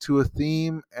linked to a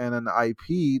theme and an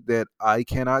IP that I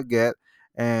cannot get,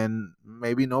 and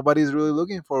maybe nobody's really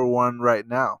looking for one right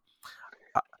now.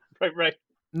 Right, right.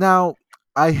 Now,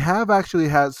 I have actually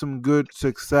had some good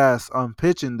success on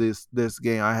pitching this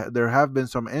game. There have been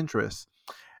some interest,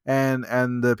 and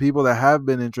the people that have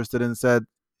been interested and said,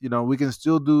 we can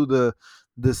still do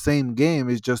the same game.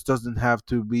 It just doesn't have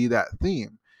to be that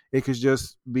theme. It could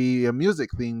just be a music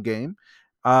theme game,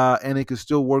 and it could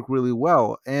still work really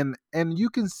well. And you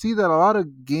can see that a lot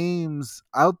of games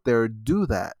out there do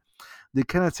that. They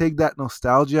kind of take that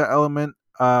nostalgia element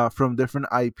from different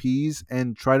IPs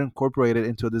and try to incorporate it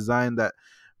into a design that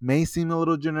may seem a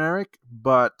little generic,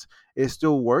 but it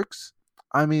still works.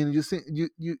 I mean,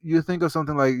 you think of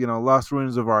something like Lost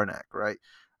Ruins of Arnak, right?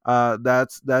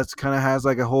 That's kind of has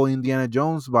like a whole Indiana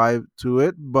Jones vibe to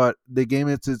it, but the game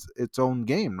its own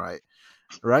game, right?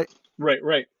 Right,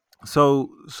 right. So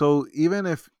even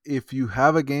if you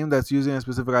have a game that's using a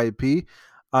specific IP,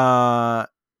 uh,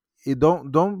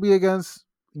 don't be against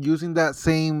using that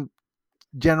same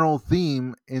general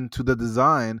theme into the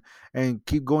design and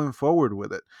keep going forward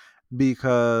with it,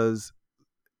 because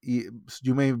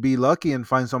you may be lucky and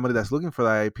find somebody that's looking for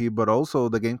that IP, but also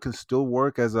the game can still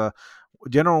work as a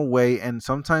general way and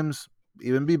sometimes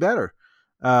even be better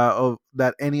of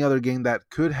that any other game that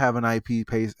could have an IP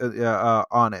pace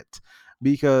on it.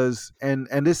 Because and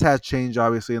this has changed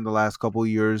obviously in the last couple of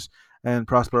years, and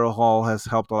Prospero Hall has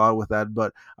helped a lot with that.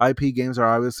 But IP games are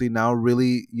obviously now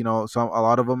really, some a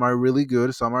lot of them are really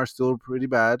good, some are still pretty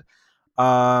bad.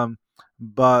 Um,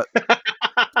 but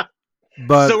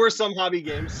but So were some hobby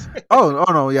games. oh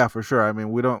no, yeah, for sure. I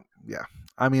mean, we don't. Yeah,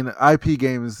 I mean, IP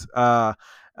games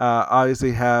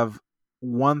obviously have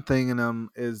one thing in them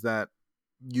is that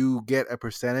you get a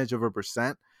percentage of a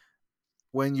percent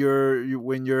when you're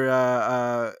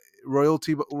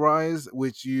royalty rise,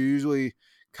 which you usually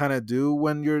kind of do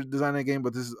when you're designing a game,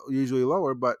 but this is usually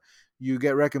lower. But you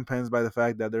get recompensed by the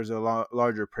fact that there's a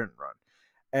larger print run,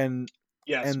 and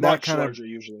Yes, and that much kind of larger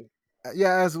usually.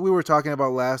 yeah, as we were talking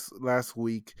about last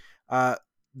week,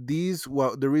 these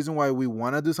well, the reason why we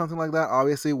want to do something like that,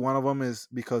 obviously, one of them is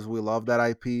because we love that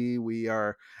IP, we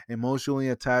are emotionally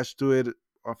attached to it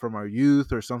from our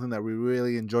youth or something that we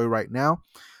really enjoy right now.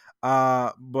 But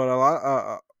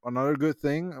another good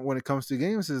thing when it comes to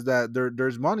games is that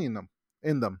there's money in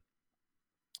them.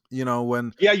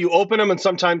 When Yeah, you open them and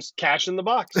sometimes cash in the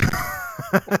box.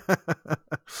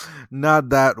 not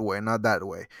that way, not that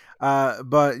way.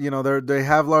 But they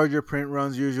have larger print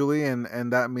runs usually,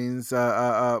 and that means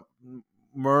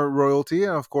more royalty.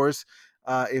 And of course,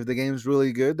 if the game's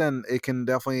really good, then it can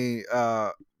definitely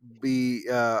be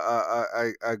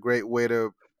a great way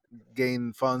to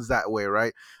gain funds that way,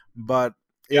 right? But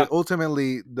Yeah.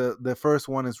 ultimately, the first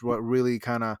one is what really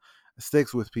kind of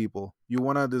sticks with people. You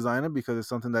want to design it because it's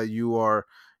something that you're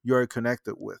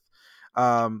connected with.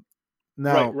 Um,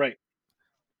 Right, now, right.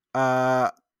 uh,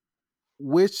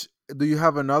 which do you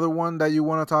have another one that you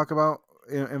want to talk about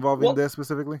involving Well, this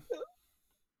specifically?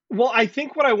 I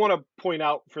think what I want to point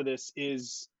out for this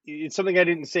is it's something I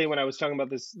didn't say when I was talking about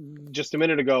this just a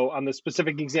minute ago on the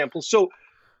specific example. So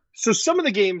some of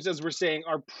the games, as we're saying,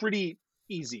 are pretty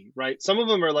easy, right? Some of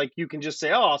them are like you can just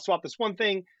say, "Oh, I'll swap this one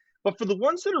thing." But for the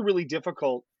ones that are really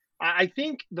difficult, I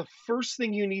think the first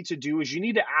thing you need to do is you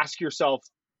need to ask yourself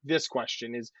this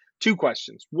question: is two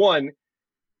questions. One,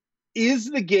 is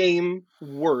the game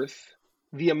worth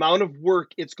the amount of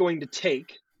work it's going to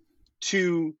take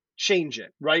to change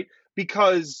it, right?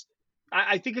 Because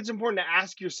I think it's important to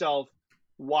ask yourself,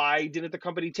 why didn't the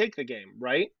company take the game,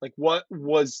 right? Like,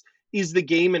 is the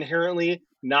game inherently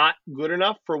not good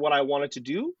enough for what I wanted to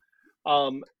do?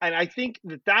 And I think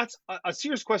that that's a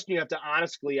serious question you have to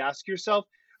honestly ask yourself.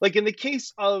 Like in the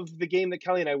case of the game that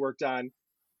Kelly and I worked on,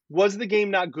 was the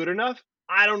game not good enough?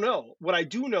 I don't know. What I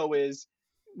do know is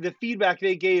the feedback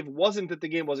they gave wasn't that the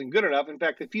game wasn't good enough. In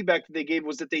fact, the feedback that they gave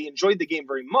was that they enjoyed the game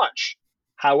very much.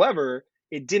 However,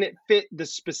 it didn't fit the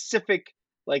specific,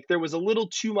 like there was a little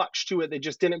too much to it that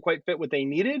just didn't quite fit what they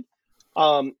needed.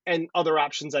 And other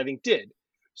options I think did.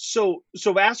 So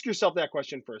ask yourself that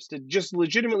question first to just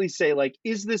legitimately say, like,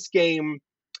 is this game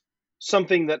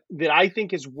something that I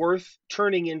think is worth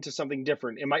turning into something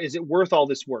different? Is it worth all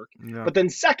this work? Yeah. But then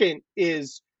second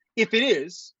is, if it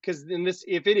is, because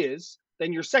if it is,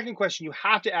 then your second question you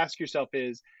have to ask yourself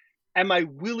is, am I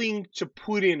willing to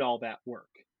put in all that work?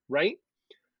 Right?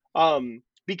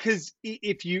 Because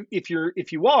if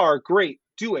you are, great,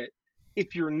 do it.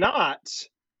 If you're not,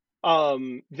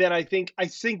 then I think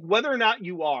whether or not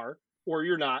you are or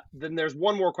you're not, then there's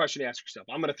one more question to ask yourself.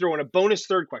 I'm going to throw in a bonus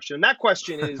third question, and that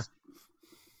question is,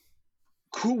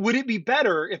 would it be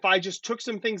better if I just took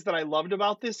some things that I loved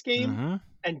about this game Mm-hmm.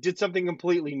 and did something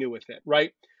completely new with it,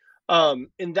 right?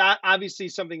 And that obviously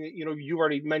is something that you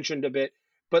already mentioned a bit,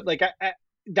 but like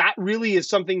that really is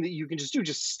something that you can just do.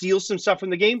 Just steal some stuff from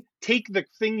the game, take the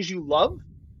things you love,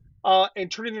 and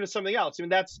turn it into something else. I mean,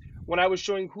 that's when I was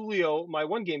showing Julio my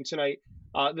one game tonight.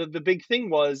 The big thing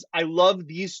was I love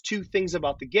these two things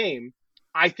about the game.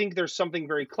 I think there's something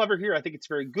very clever here. I think it's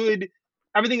very good.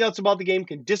 Everything else about the game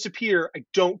can disappear. I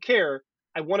don't care.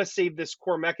 I want to save this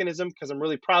core mechanism because I'm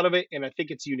really proud of it and I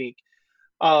think it's unique.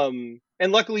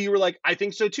 And luckily you were like, I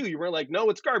think so too. You weren't like, no,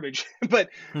 it's garbage. but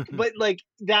like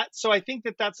that. So I think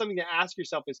that that's something to ask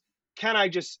yourself is, can I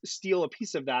just steal a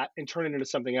piece of that and turn it into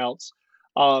something else?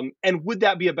 And would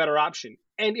that be a better option?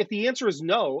 And if the answer is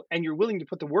no, and you're willing to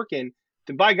put the work in,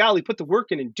 then by golly, put the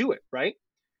work in and do it, right?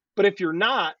 But if you're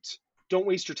not, don't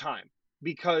waste your time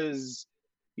because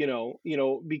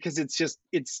because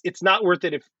it's not worth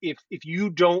it if you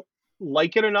don't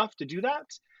like it enough to do that.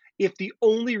 If the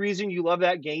only reason you love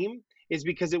that game is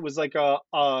because it was like it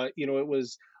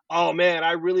was, oh man,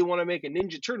 I really want to make a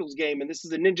Ninja Turtles game and this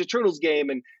is a Ninja Turtles game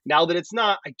and now that it's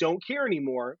not, I don't care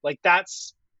anymore. Like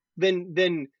that's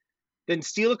then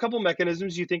steal a couple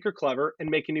mechanisms you think are clever and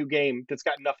make a new game that's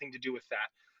got nothing to do with that.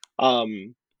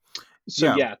 So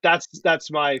Yeah. yeah,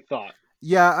 that's my thought.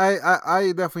 Yeah,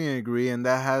 I definitely agree, and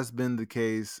that has been the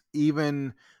case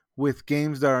even with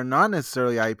games that are not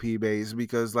necessarily IP based,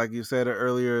 because, like you said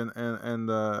earlier in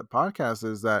the podcast,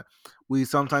 is that we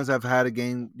sometimes have had a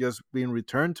game just being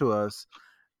returned to us,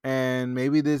 and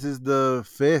maybe this is the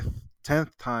fifth,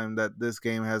 10th time that this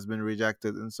game has been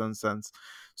rejected in some sense.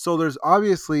 So there's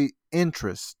obviously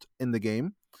interest in the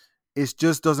game. It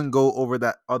just doesn't go over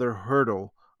that other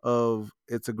hurdle of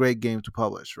it's a great game to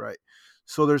publish, right?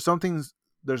 So there's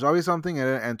always something in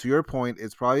it, and to your point,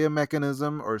 it's probably a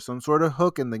mechanism or some sort of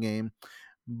hook in the game,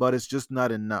 but it's just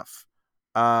not enough.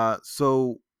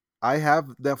 So I have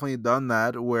definitely done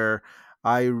that where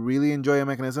I really enjoy a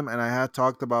mechanism, and I had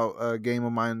talked about a game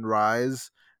of mine,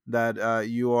 Rise, that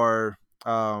you are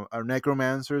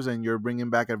necromancers and you're bringing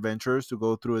back adventurers to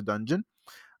go through a dungeon.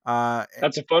 Uh,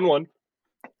 That's a fun one.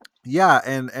 yeah,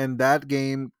 and that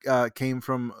game came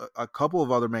from a couple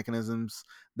of other mechanisms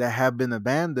that have been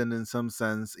abandoned in some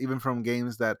sense, even from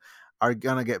games that are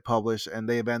gonna get published, and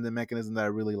they abandoned mechanism that I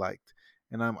really liked,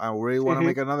 and I really want to Hmm.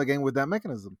 make another game with that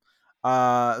mechanism.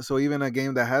 So even a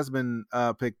game that has been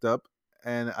picked up,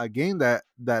 and a game that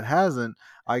hasn't,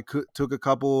 took a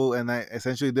couple, and I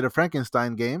essentially did a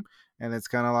Frankenstein game, and it's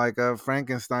kind of like a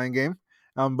Frankenstein game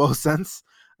on both sense.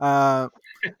 Uh,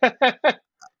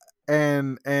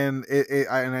 and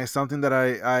it's something that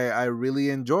I really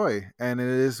enjoy, and it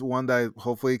is one that I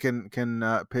hopefully can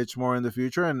pitch more in the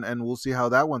future, and we'll see how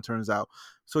that one turns out.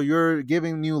 So you're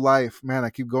giving new life, man. I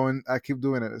keep doing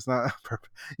it. It's not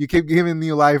you keep giving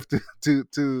new life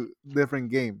to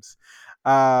different games,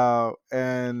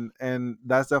 and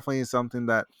that's definitely something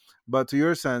that. But to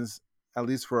your sense, at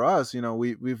least for us,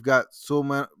 we've got so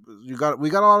much. We got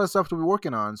a lot of stuff to be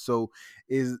working on. So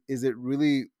is it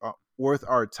really? worth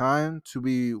our time to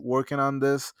be working on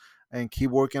this and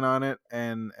keep working on it,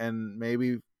 and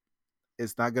maybe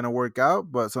it's not going to work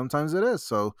out, but sometimes it is.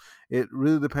 So it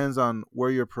really depends on where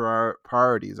your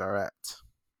priorities are at.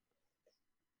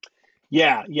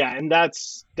 Yeah, yeah, and that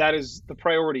is the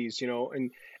priorities,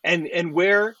 and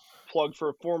where, plug for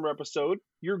a former episode,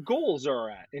 your goals are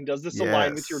at, and does this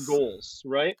align with your Yes. goals,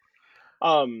 right?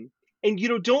 Um, and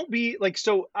don't be like,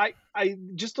 so I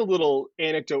just a little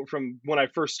anecdote from when I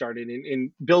first started,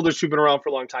 and builders who've been around for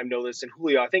a long time know this, and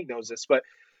Julio I think knows this, but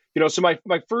so my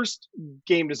first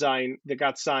game design that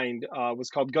got signed was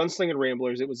called Gunsling and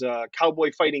Ramblers. It was a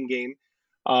cowboy fighting game,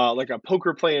 like a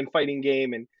poker playing fighting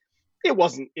game, and it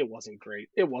wasn't great.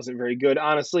 It wasn't very good,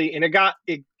 honestly. And it got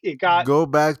Go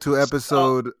back to uh,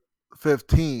 episode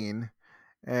 15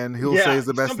 and he'll say yeah, it's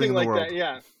the best thing something in the like world. that.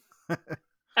 Yeah.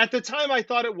 At the time I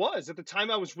thought it was. At the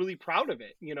time I was really proud of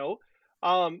it.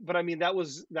 But I mean that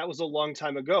was a long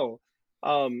time ago.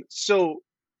 So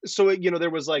there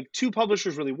was like two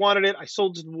publishers really wanted it. I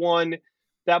sold to one.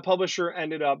 That publisher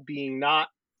ended up being not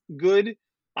good.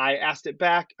 I asked it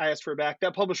back. I asked for it back.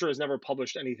 That publisher has never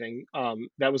published anything.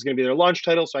 That was going to be their launch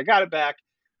title, so I got it back.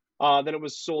 Then it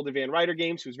was sold to Van Ryder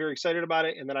Games, who was very excited about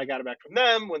it, and then I got it back from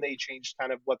them when they changed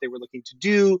kind of what they were looking to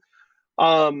do.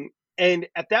 Um, and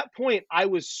at that point, I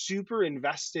was super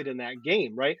invested in that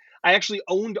game, right? I actually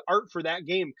owned art for that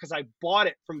game because I bought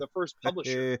it from the first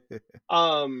publisher.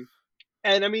 Um,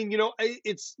 and I mean,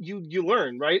 it's you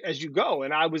learn, right, as you go.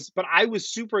 But I was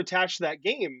super attached to that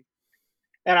game,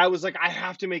 and I was like, I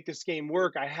have to make this game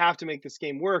work. I have to make this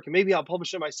game work, and maybe I'll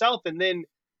publish it myself. And then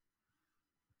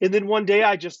one day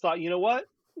I just thought, you know what?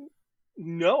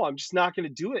 No, I'm just not going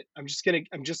to do it. I'm just going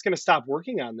to stop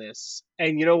working on this.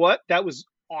 And you know what? That was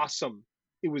awesome.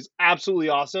 It was absolutely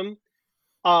awesome.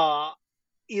 Uh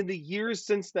in the years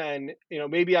since then,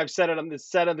 maybe I've said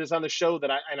this on the show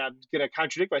and I'm going to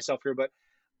contradict myself here, but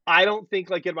I don't think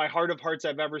like in my heart of hearts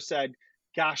I've ever said,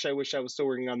 gosh, I wish I was still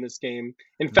working on this game.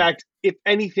 In No. fact, if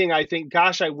anything, I think,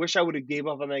 gosh, I wish I would have gave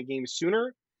up on that game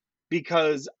sooner,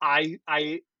 because I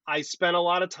spent a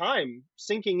lot of time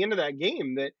sinking into that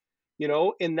game,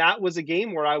 and that was a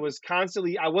game where I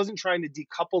wasn't trying to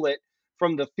decouple it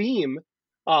from the theme,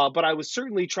 but I was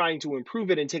certainly trying to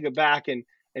improve it and take it back and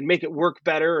make it work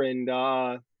better. And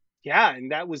yeah,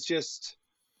 and that was just,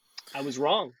 I was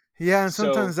wrong. Yeah, and So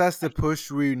sometimes that's the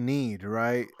push we need,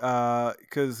 right?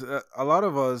 Because a lot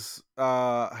of us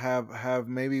have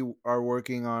maybe are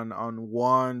working on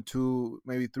one, two,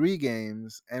 maybe three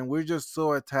games, and we're just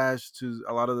so attached to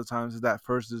a lot of the times to that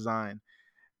first design,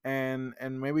 and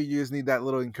maybe you just need that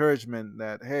little encouragement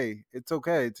that hey, it's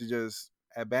okay to just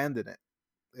abandon it,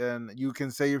 and you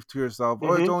can say to yourself,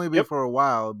 "Oh, it's only be yep. for a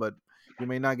while," but you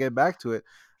may not get back to it.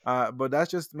 But that's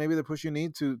just maybe the push you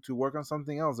need to work on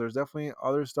something else. There's definitely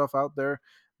other stuff out there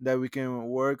that we can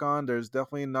work on. There's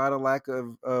definitely not a lack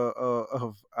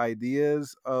of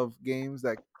ideas of games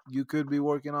that you could be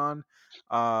working on.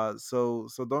 So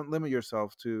don't limit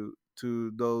yourself to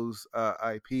those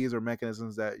IPs or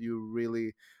mechanisms that you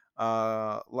really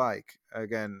like.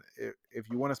 Again, if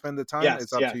you want to spend the time, Yes,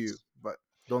 it's up to you, yes. but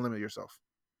don't limit yourself.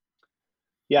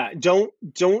 Yeah,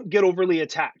 don't get overly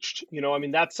attached. I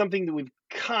mean, that's something that we've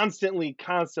constantly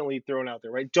thrown out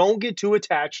there, right? Don't get too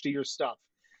attached to your stuff.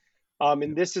 And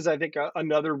Yep. this is, I think,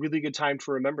 another really good time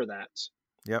to remember that.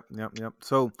 Yep.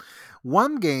 So,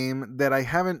 one game that I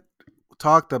haven't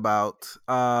talked about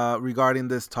regarding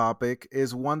this topic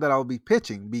is one that I'll be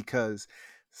pitching because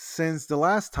since the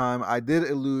last time I did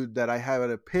allude that I had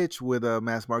a pitch with a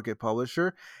mass market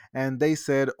publisher, and they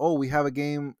said, "Oh, we have a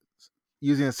game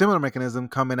using a similar mechanism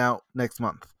coming out next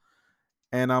month,"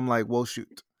 and I'm like, "Well,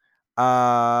 shoot."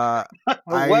 Uh,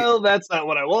 I Well, that's not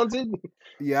what I wanted.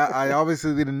 Yeah, I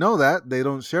obviously didn't know that. They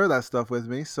don't share that stuff with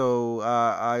me, so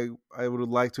I would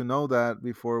like to know that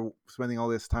before spending all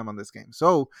this time on this game.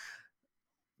 So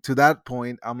to that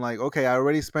point, I'm like, okay, I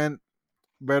already spent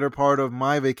better part of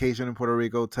my vacation in Puerto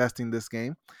Rico testing this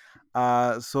game.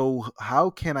 So how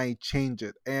can I change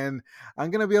it? And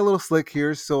I'm gonna be a little slick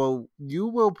here. So you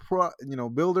will,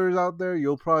 builders out there,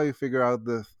 you'll probably figure out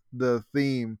the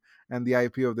theme and the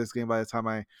IP of this game by the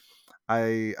time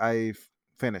I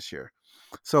finish here.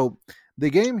 So the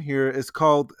game here is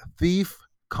called Thief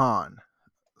Con.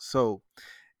 So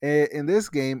in this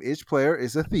game, each player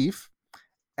is a thief,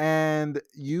 and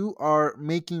you are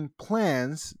making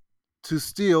plans to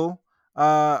steal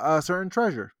a certain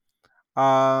treasure.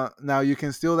 Now you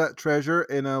can steal that treasure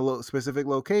in a specific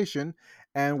location,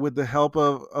 and with the help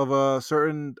of a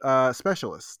certain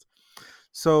specialist.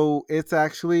 So it's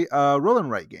actually a roll and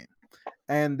write game.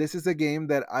 And this is a game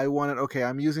that I wanted. Okay,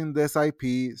 I'm using this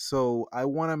IP, so I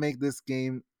want to make this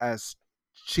game as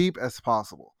cheap as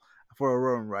possible for a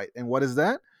roll and write. And what is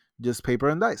that? Just paper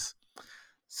and dice.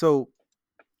 So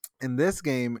in this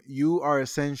game, you are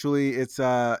essentially it's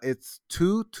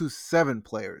 2 to 7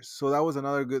 players. So that was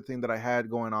another good thing that I had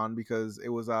going on because it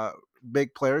was a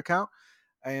big player count,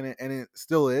 and it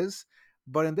still is.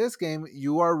 But in this game,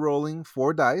 you are rolling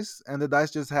 4 dice, and the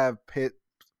dice just have pip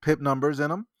numbers in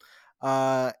them.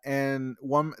 And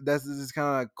one that's this is kind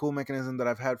of a cool mechanism that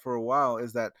I've had for a while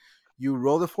is that you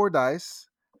roll the 4 dice,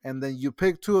 and then you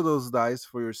pick 2 of those dice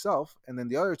for yourself, and then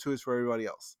the other 2 is for everybody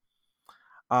else.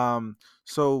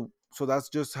 So that's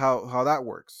just how that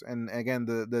works. And again,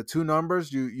 the 2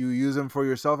 numbers, you use them for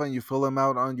yourself and you fill them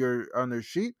out on your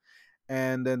sheet,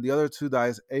 and then the other 2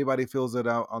 dice, everybody fills it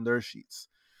out on their sheets.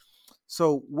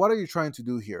 So what are you trying to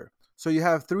do here? So you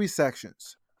have 3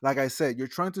 sections. Like I said, you're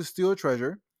trying to steal a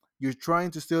treasure, you're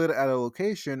trying to steal it at a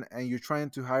location, and you're trying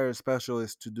to hire a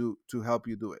specialist to help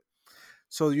you do it.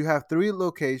 So you have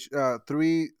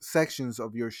 3 sections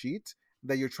of your sheet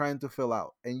that you're trying to fill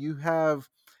out, and you have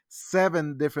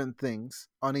 7 different things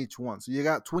on each one. So you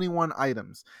got 21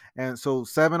 items, and so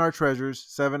 7 are treasures,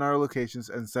 7 are locations,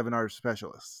 and 7 are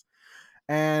specialists.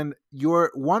 And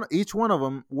your one each one of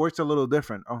them works a little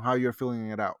different on how you're filling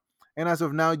it out. And as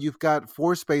of now, you've got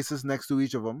 4 spaces next to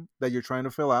each of them that you're trying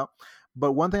to fill out.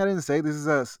 But one thing I didn't say, this is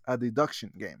a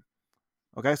deduction game.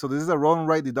 Okay, so this is a roll and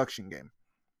write deduction game.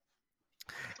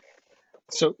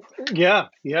 So yeah,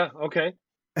 okay.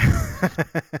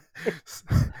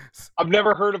 I've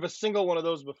never heard of a single one of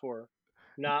those before.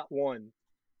 Not one.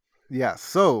 Yeah.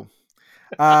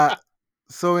 Uh,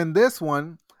 so in this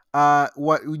one,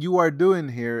 what you are doing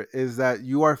here is that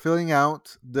you are filling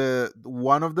out the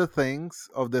one of the things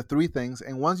of the 3 things,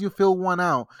 and once you fill one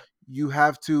out, you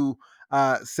have to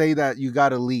say that you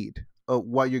got a lead of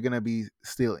what you're gonna be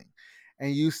stealing,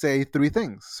 and you say 3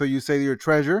 things. So you say your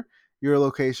treasure, your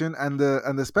location, and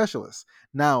the specialist.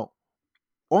 Now,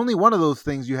 only one of those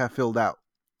things you have filled out,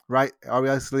 right?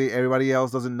 Obviously, everybody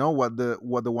else doesn't know what the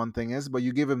one thing is, but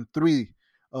you give them 3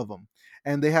 of them,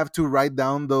 and they have to write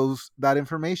down that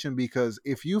information, because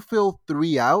if you fill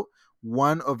 3 out,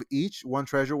 one of each, one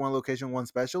treasure, one location, one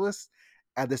specialist,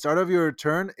 at the start of your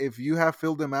turn, if you have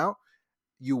filled them out,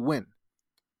 you win.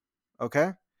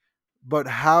 Okay. But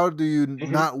how do you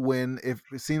Hmm. not win if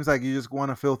it seems like you just want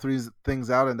to fill 3 things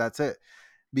out and that's it?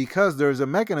 Because there's a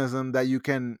mechanism that you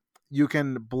can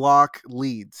block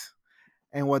leads.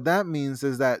 And what that means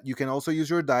is that you can also use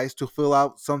your dice to fill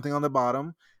out something on the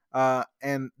bottom,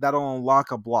 and that'll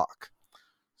unlock a block.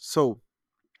 So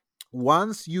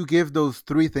once you give those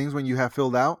 3 things when you have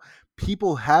filled out,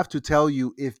 people have to tell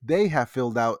you if they have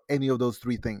filled out any of those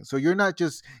 3 things. So you're not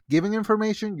just giving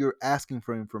information, you're asking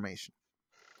for information.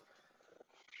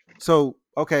 So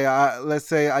okay, let's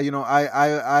say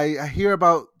I hear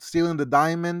about stealing the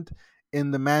diamond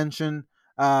in the mansion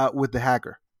with the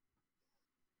hacker,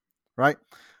 right?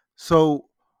 So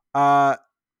uh,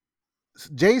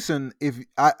 Jason, if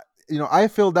I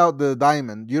filled out the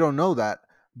diamond, you don't know that.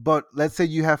 But let's say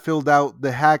you have filled out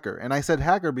the hacker, and I said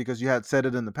hacker because you had said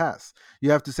it in the past.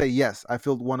 You have to say yes, I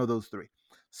filled one of those 3.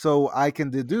 So I can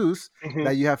deduce Hmm.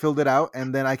 that you have filled it out,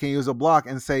 and then I can use a block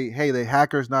and say, hey, the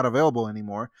hacker's not available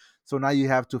anymore. So now you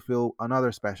have to fill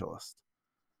another specialist.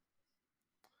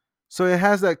 So it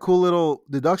has that cool little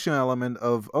deduction element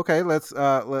of, okay, let's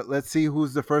see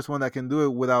who's the first one that can do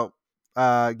it without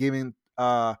giving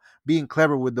being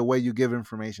clever with the way you give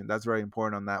information. That's very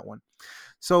important on that one.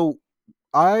 So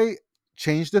I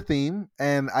changed the theme,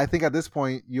 and I think at this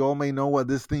point you all may know what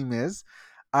this theme is.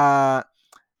 uh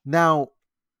Now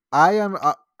I am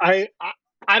I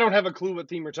I don't have a clue what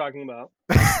theme you're talking about.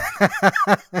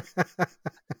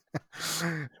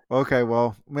 okay,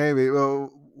 well, maybe.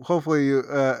 Well, hopefully, you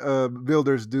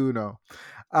builders do know.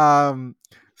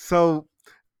 So,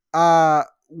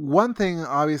 one thing,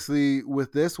 obviously,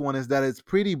 with this one is that it's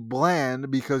pretty bland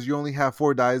because you only have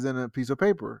 4 dice and a piece of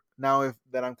paper. Now, if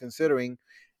that I'm considering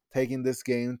taking this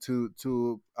game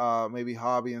to maybe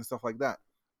hobby and stuff like that.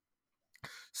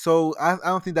 So I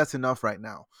don't think that's enough right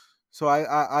now. So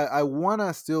I want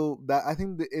to still that I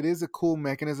think that it is a cool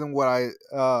mechanism what I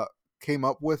came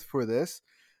up with for this.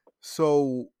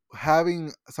 So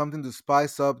having something to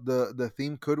spice up the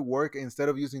theme could work instead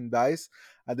of using dice.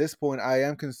 At this point, I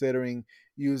am considering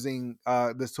using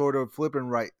the sort of flip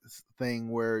and write thing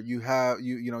where you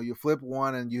flip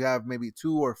one and you have maybe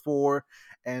 2 or 4,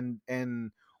 and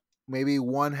maybe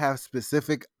one have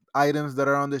specific items that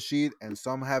are on the sheet, and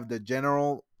some have the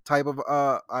general type of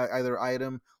either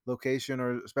item, location,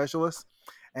 or specialist,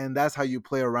 and that's how you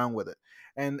play around with it.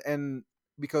 And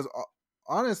because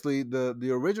honestly,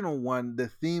 the original one, the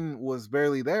theme was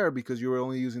barely there because you were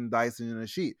only using dice in a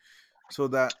sheet. So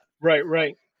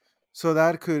Right.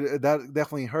 that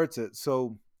definitely hurts it.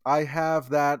 So I have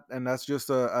that, and that's just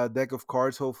a deck of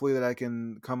cards, hopefully, that I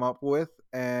can come up with,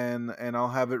 and I'll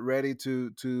have it ready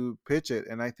to pitch it.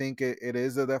 And I think it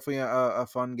is definitely a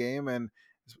fun game, and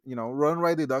run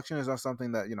right deduction is not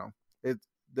something that it.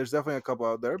 There's definitely a couple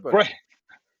out there, but Right.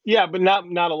 Yeah, but not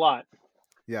a lot.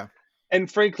 yeah. And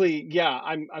frankly, yeah,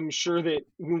 I'm sure that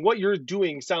what you're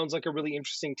doing sounds like a really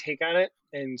interesting take on it.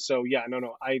 And so yeah,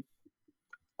 no, I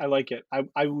like it.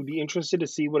 I would be interested to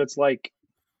see what it's like.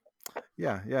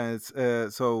 Yeah, it's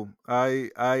so I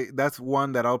that's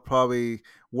one that I'll probably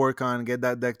work on, get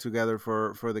that deck together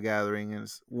for the gathering. And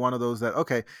it's one of those that,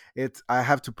 okay, it's I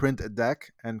have to print a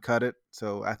deck and cut it,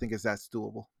 so I think that's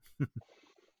doable.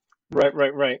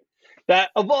 Right.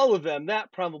 That of all of them,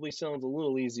 that probably sounds a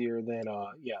little easier than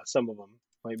yeah, some of them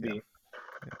might Yeah, be.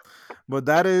 but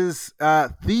that is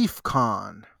Thief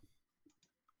Con.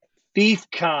 Thief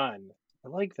Con. I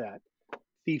like that.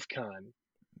 Thief Con.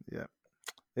 Yeah,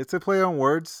 it's a play on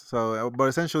words. So, but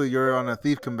essentially, you're on a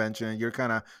thief convention and you're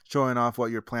kind of showing off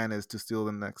what your plan is to steal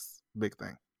the next big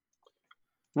thing.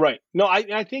 Right. No,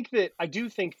 I think that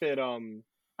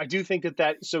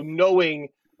that so knowing,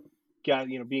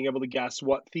 being able to guess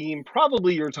what theme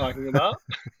probably you're talking about.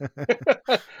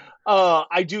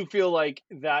 I do feel like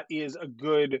that is a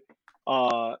good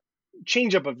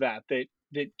change up of that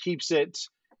keeps it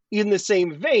in the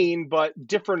same vein but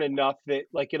different enough that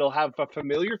like it'll have a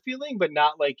familiar feeling but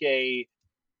not like a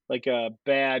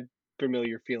bad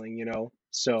familiar feeling.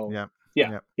 So Yeah,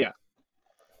 yeah, yeah.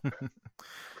 yeah.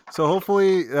 So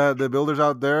hopefully, the builders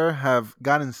out there have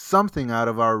gotten something out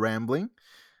of our rambling.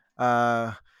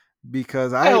 Uh,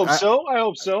 because I hope so. I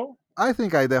hope so. I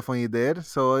think I definitely did.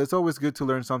 So it's always good to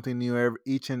learn something new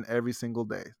each and every single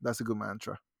day. That's a good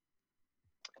mantra.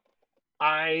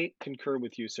 I concur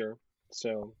with you, sir.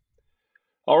 So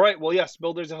all right. Well, yes,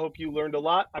 builders, I hope you learned a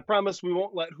lot. I promise we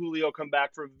won't let Julio come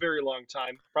back for a very long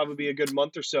time, probably a good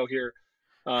month or so here,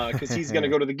 because he's going to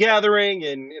go to the gathering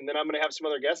and then I'm going to have some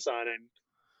other guests on. And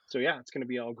so, yeah, it's going to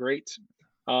be all great.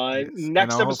 Yes, and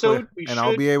Next episode,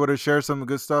 I'll be able to share some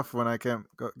good stuff when I can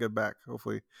get back.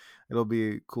 Hopefully, it'll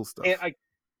be cool and stuff. I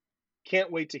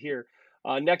can't wait to hear.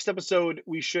 Next episode,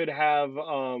 we should have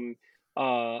a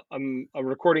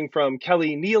recording from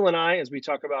Kelly, Neal, and I as we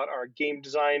talk about our game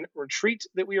design retreat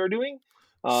that we are doing.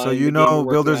 So And the game we're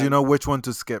working builders, you on. know which one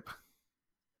to skip.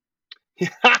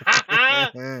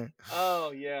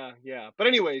 Oh yeah. But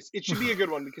anyways, it should be a good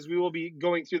one because we will be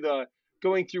going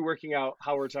through working out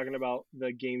how we're talking about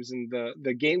the games and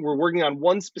the game. We're working on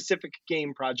one specific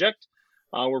game project.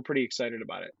 We're pretty excited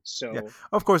about it. So Yeah,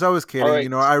 of course, I was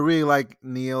kidding. all right. I really like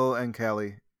Neil and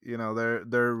Kelly.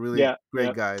 They're really Yeah.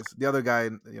 great guys. The other guy,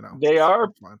 They are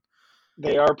it's fun.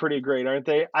 they are pretty great, aren't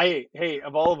they? Hey,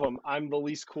 of all of them, I'm the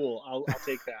least cool. I'll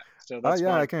take that. So that's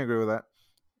Yeah, I fine. can agree with that.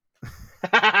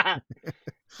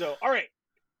 So all right.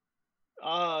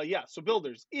 Yeah, so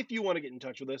builders, if you want to get in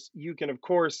touch with us, you can, of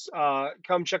course,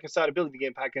 come check us out at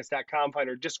buildingthegamepodcast.com. Find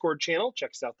our Discord channel.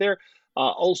 Check us out there.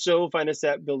 Also, find us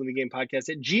at buildingthegamepodcast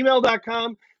at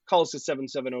gmail.com. Call us at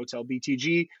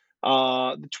 770-TEL-BTG.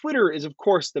 The Twitter is, of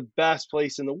course, the best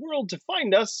place in the world to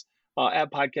find us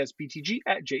at Podcast BTG,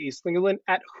 at J.E. Slingerland,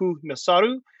 at Julio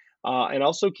Nazario. And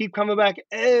also keep coming back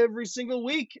every single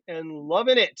week and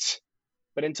loving it.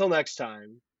 But until next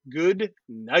time, good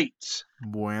night.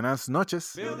 Buenas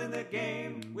noches. Building the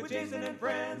game with Jason and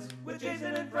friends, with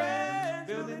Jason and friends.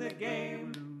 Building the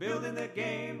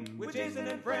game with Jason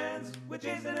and friends, with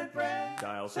Jason and friends.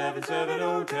 Dial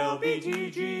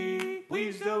 770-TEL-BTG.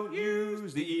 Please don't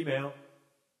use the email.